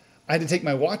hands. I had to take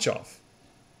my watch off,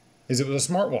 because it was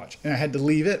a smartwatch, and I had to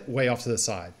leave it way off to the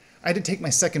side. I had to take my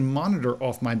second monitor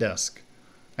off my desk.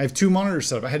 I have two monitors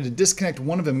set up. I had to disconnect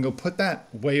one of them and go put that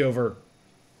way over,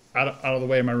 out of the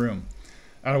way of my room,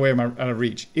 out of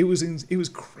reach. It was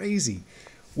crazy.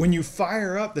 When you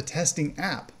fire up the testing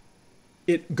app,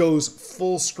 it goes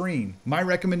full screen. My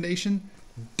recommendation,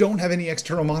 don't have any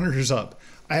external monitors up.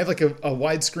 I have like a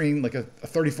widescreen, like a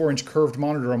 34-inch curved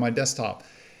monitor on my desktop.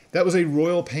 That was a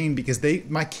royal pain because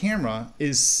my camera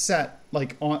is set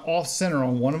like off center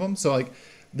on one of them. So like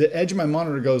the edge of my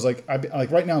monitor goes like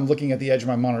right now I'm looking at the edge of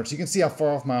my monitor. So you can see how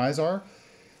far off my eyes are.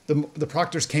 The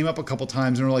proctors came up a couple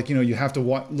times and were like, you have to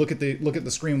look at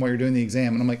the screen while you're doing the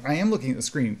exam. And I'm like, I am looking at the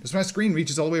screen. So my screen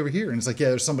reaches all the way over here. And it's like, yeah,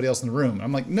 there's somebody else in the room. And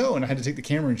I'm like, no. And I had to take the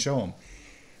camera and show them.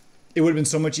 It would have been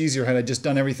so much easier had I just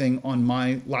done everything on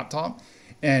my laptop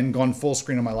and gone full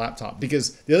screen on my laptop.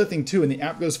 Because the other thing too, when the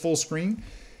app goes full screen,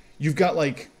 you've got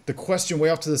like the question way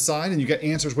off to the side and you got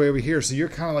answers way over here. So you're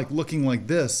kind of like looking like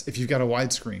this if you've got a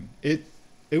wide screen. It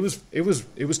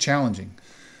was challenging.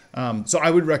 So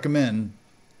I would recommend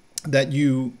that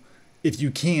if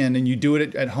you can and you do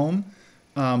it at home,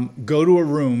 go to a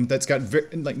room that's got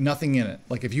like nothing in it.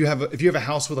 Like if you have a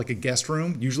house with like a guest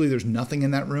room, usually there's nothing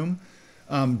in that room.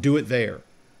 Do it there,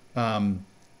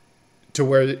 to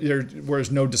where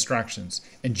there's no distractions,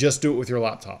 and just do it with your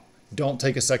laptop. Don't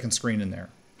take a second screen in there.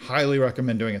 Highly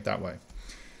recommend doing it that way.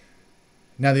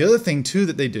 Now the other thing too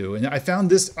that they do, and I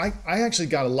found this, I actually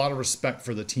got a lot of respect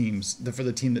for the team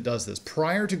that does this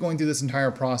prior to going through this entire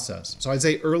process. So I'd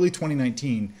say early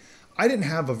 2019, I didn't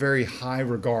have a very high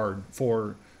regard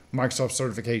for Microsoft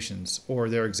certifications or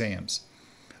their exams.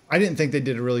 I didn't think they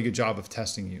did a really good job of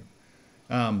testing you.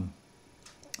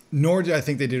 Nor did I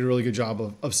think they did a really good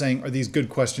job of saying, are these good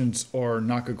questions or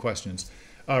not good questions?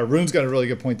 Roon's got a really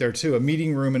good point there too. A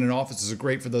meeting room in an office is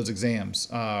great for those exams.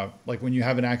 Like when you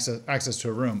have an access to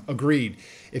a room. Agreed.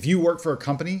 If you work for a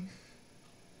company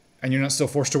and you're not still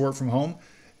forced to work from home,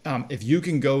 if you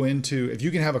can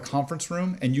have a conference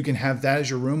room and you can have that as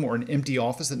your room or an empty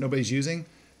office that nobody's using,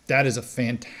 that is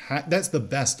that's the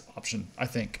best option, I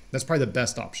think. That's probably the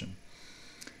best option.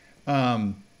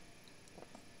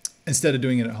 Instead of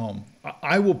doing it at home.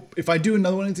 If I do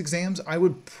another one of these exams, I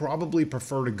would probably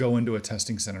prefer to go into a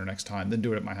testing center next time than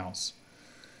do it at my house.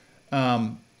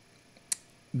 The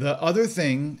other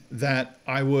thing that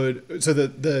I would,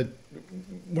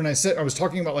 when I was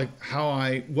talking about like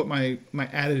what my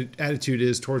attitude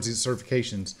is towards these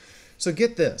certifications. So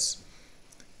get this,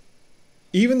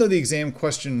 even though the exam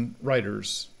question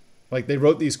writers, like they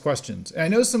wrote these questions, and I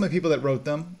know some of the people that wrote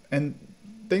them, and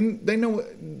they know,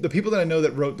 the people that I know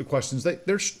that wrote the questions, they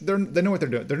know what they're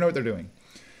doing. They know what they're doing.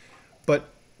 But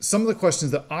some of the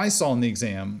questions that I saw in the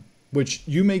exam, which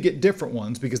you may get different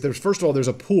ones because first of all, there's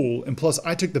a pool, and plus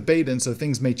I took the beta, and so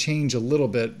things may change a little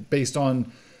bit based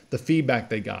on the feedback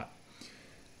they got.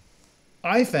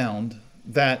 I found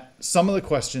that some of the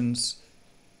questions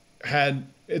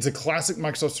it's a classic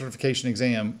Microsoft certification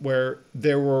exam where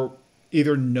there were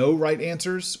either no right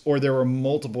answers or there were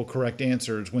multiple correct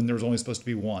answers when there was only supposed to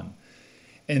be one.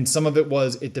 And some of it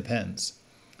was, it depends.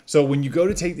 So when you go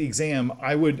to take the exam,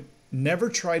 I would never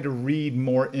try to read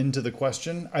more into the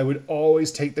question. I would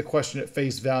always take the question at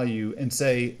face value and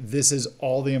say, this is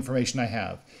all the information I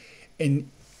have. And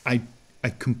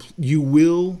you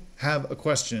will have a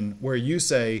question where you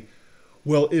say,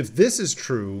 well, if this is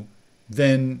true,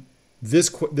 then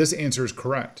this answer is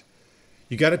correct.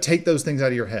 You got to take those things out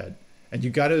of your head, and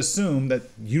you got to assume that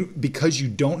because you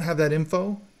don't have that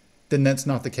info, then that's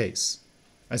not the case.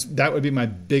 That would be my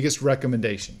biggest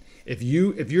recommendation. If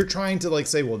you're trying to like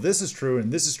say, well, this is true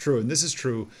and this is true and this is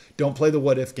true, don't play the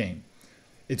what if game.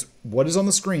 It's what is on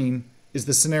the screen is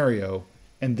the scenario,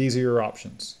 and these are your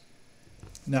options.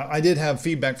 Now, I did have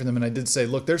feedback from them, and I did say,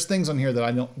 look, there's things on here that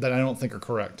I don't think are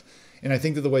correct, and I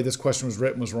think that the way this question was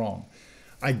written was wrong.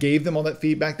 I gave them all that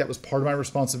feedback. That was part of my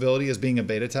responsibility as being a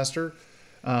beta tester.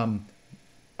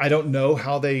 I don't know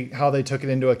how they took it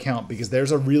into account, because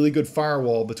there's a really good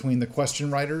firewall between the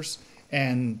question writers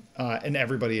and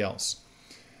everybody else.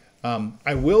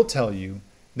 I will tell you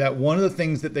that one of the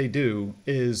things that they do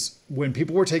is when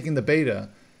people were taking the beta,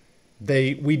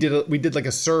 we did like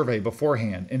a survey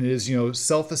beforehand, and it is,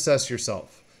 self-assess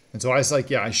yourself. And so I was like,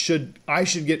 yeah, I should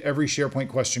get every SharePoint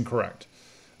question correct.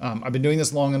 I've been doing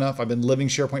this long enough. I've been living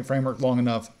SharePoint framework long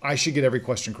enough. I should get every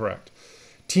question correct.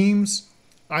 Teams,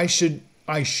 I should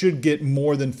get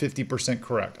more than 50%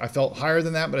 correct. I felt higher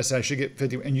than that, but I said I should get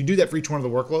 50. And you do that for each one of the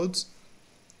workloads.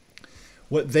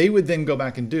 What they would then go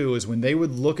back and do is when they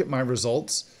would look at my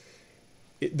results,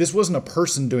 this wasn't a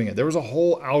person doing it. There was a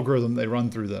whole algorithm they run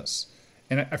through this.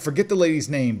 And I forget the lady's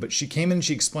name, but she came in and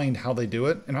she explained how they do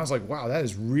it. And I was like, wow, that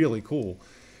is really cool.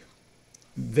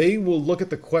 They will look at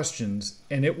the questions,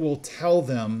 and it will tell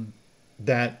them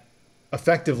that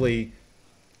effectively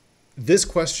this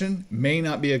question may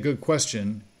not be a good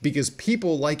question, because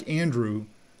people like Andrew,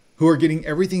 who are getting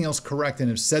everything else correct and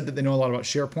have said that they know a lot about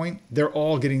SharePoint, they're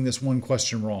all getting this one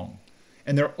question wrong.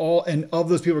 And of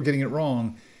those people who are getting it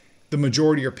wrong, the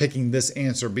majority are picking this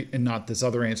answer and not this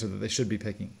other answer that they should be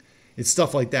picking. It's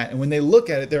stuff like that. And when they look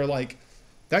at it, they're like,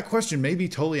 that question may be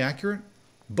totally accurate,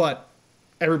 but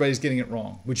everybody's getting it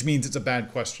wrong, which means it's a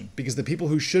bad question, because the people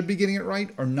who should be getting it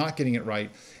right are not getting it right.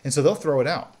 And so they'll throw it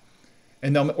out,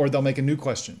 and they'll make a new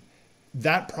question.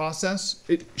 That process,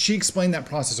 she explained that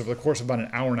process over the course of about an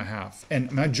hour and a half.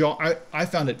 And I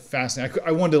found it fascinating.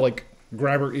 I wanted to like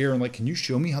grab her ear and like, can you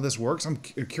show me how this works? I'm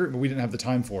curious, but we didn't have the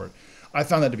time for it. I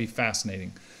found that to be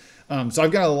fascinating. So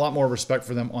I've got a lot more respect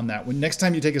for them on that. When next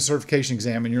time you take a certification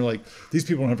exam and you're like, these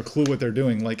people don't have a clue what they're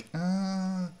doing, like,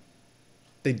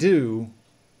 they do.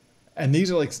 And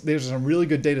there's some really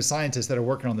good data scientists that are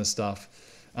working on this stuff,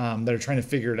 that are trying to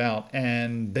figure it out.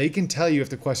 And they can tell you if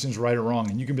the question's right or wrong.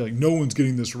 And you can be like, no one's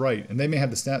getting this right. And they may have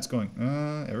the stats going,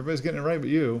 everybody's getting it right but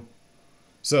you.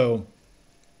 So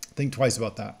think twice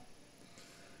about that.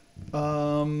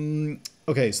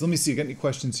 Okay, so let me see. Got any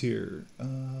questions here?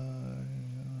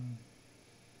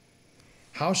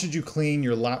 How should you clean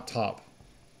your laptop?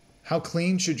 How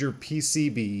clean should your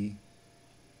PC be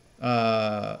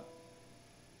by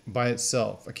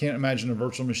itself? I can't imagine a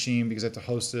virtual machine because I have to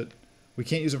host it. We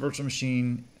can't use a virtual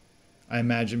machine, I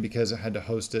imagine, because I had to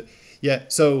host it. Yeah,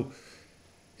 so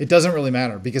it doesn't really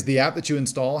matter, because the app that you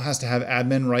install has to have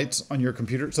admin rights on your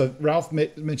computer. So Ralph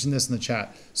mentioned this in the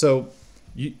chat. So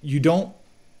you don't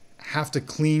have to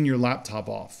clean your laptop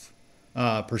off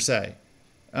per se,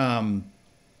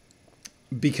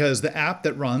 because the app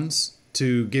that runs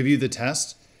to give you the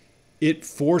test, it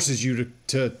forces you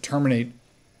to terminate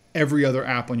every other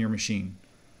app on your machine.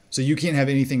 So you can't have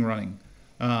anything running.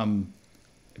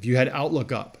 If you had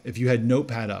Outlook up, if you had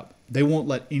Notepad up, they won't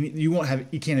let you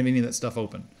can't have any of that stuff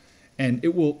open. And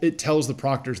it tells the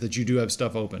proctors that you do have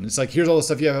stuff open. It's like, here's all the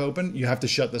stuff you have open. You have to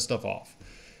shut this stuff off.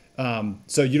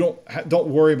 So you don't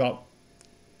worry about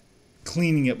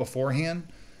cleaning it beforehand.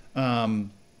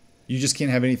 You just can't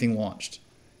have anything launched.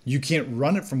 You can't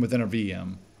run it from within a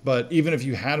VM. But even if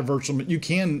you had a virtual, you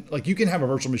can have a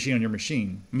virtual machine on your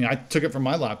machine. I mean, I took it from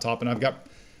my laptop, and I have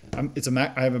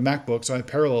a MacBook, so I have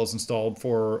Parallels installed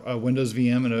for a Windows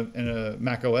VM and a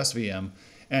Mac OS VM,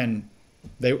 and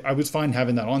I was fine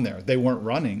having that on there. They weren't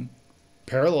running.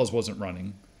 Parallels wasn't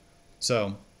running,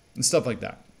 so and stuff like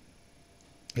that.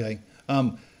 Okay.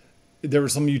 There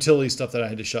was some utility stuff that I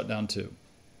had to shut down too.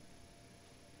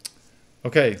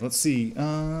 Okay, let's see.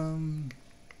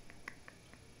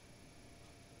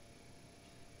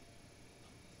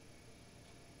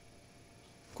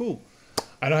 Cool.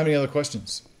 I don't have any other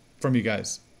questions from you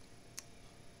guys.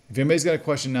 If anybody's got a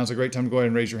question, now's a great time to go ahead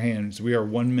and raise your hands. We are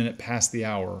 1 minute past the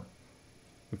hour.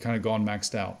 We've kind of gone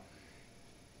maxed out.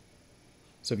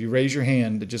 So if you raise your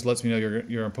hand, it just lets me know you're going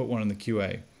to put one in the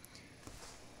QA.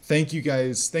 Thank you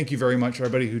guys. Thank you very much,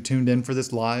 everybody who tuned in for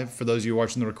this live. For those of you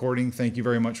watching the recording, thank you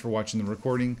very much for watching the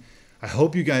recording. I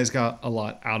hope you guys got a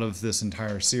lot out of this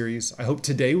entire series. I hope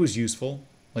today was useful.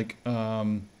 Like,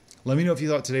 let me know if you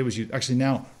thought today was useful. Actually,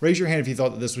 now, raise your hand if you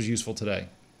thought that this was useful today.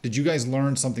 Did you guys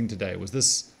learn something today? Was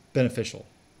this beneficial?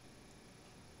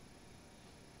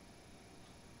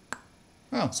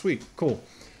 Oh, sweet. Cool.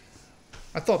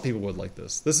 I thought people would like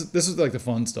this. This is like the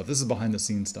fun stuff. This is behind the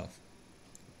scenes stuff.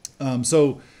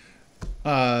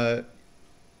 I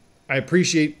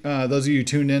appreciate those of you who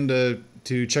tuned in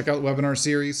to check out the webinar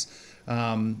series.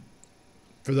 For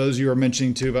those of you who are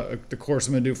mentioning too about the course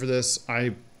I'm going to do for this,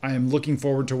 I am looking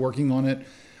forward to working on it.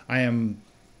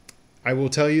 I will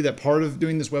tell you that part of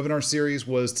doing this webinar series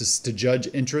was to judge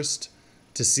interest,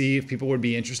 to see if people would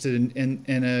be interested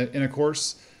in a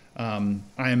course.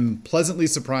 I'm pleasantly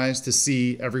surprised to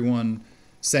see everyone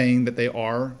saying that they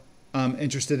are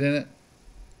interested in it.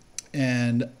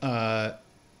 And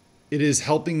it is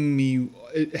helping me.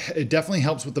 It definitely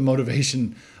helps with the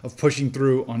motivation of pushing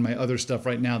through on my other stuff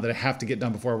right now that I have to get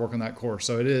done before I work on that course.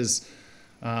 So it is,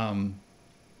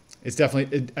 it's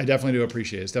definitely, I definitely do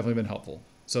appreciate it. It's definitely been helpful.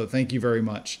 So thank you very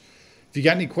much. If you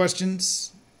got any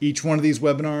questions, each one of these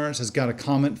webinars has got a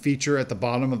comment feature at the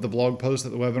bottom of the blog post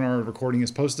that the webinar recording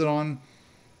is posted on.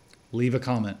 Leave a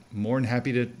comment. More than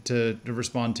happy to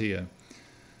respond to you.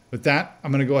 With that,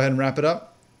 I'm going to go ahead and wrap it up.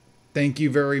 Thank you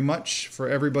very much for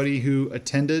everybody who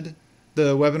attended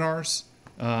the webinars.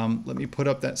 Let me put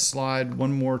up that slide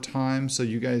one more time so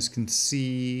you guys can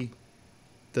see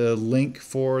the link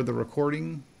for the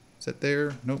recording. Is that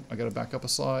there? Nope, I got to back up a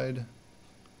slide.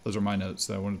 Those are my notes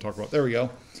that I want to talk about. There we go.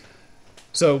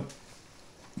 So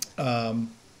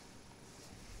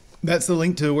that's the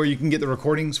link to where you can get the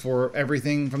recordings for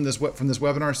everything from this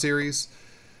webinar series.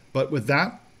 But with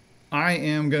that, I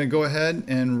am going to go ahead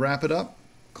and wrap it up.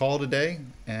 Call it a day,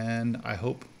 and I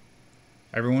hope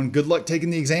everyone good luck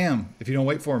taking the exam if you don't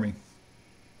wait for me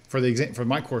for the exam for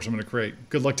my course I'm going to create.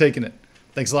 Good luck taking it.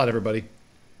 Thanks a lot, everybody.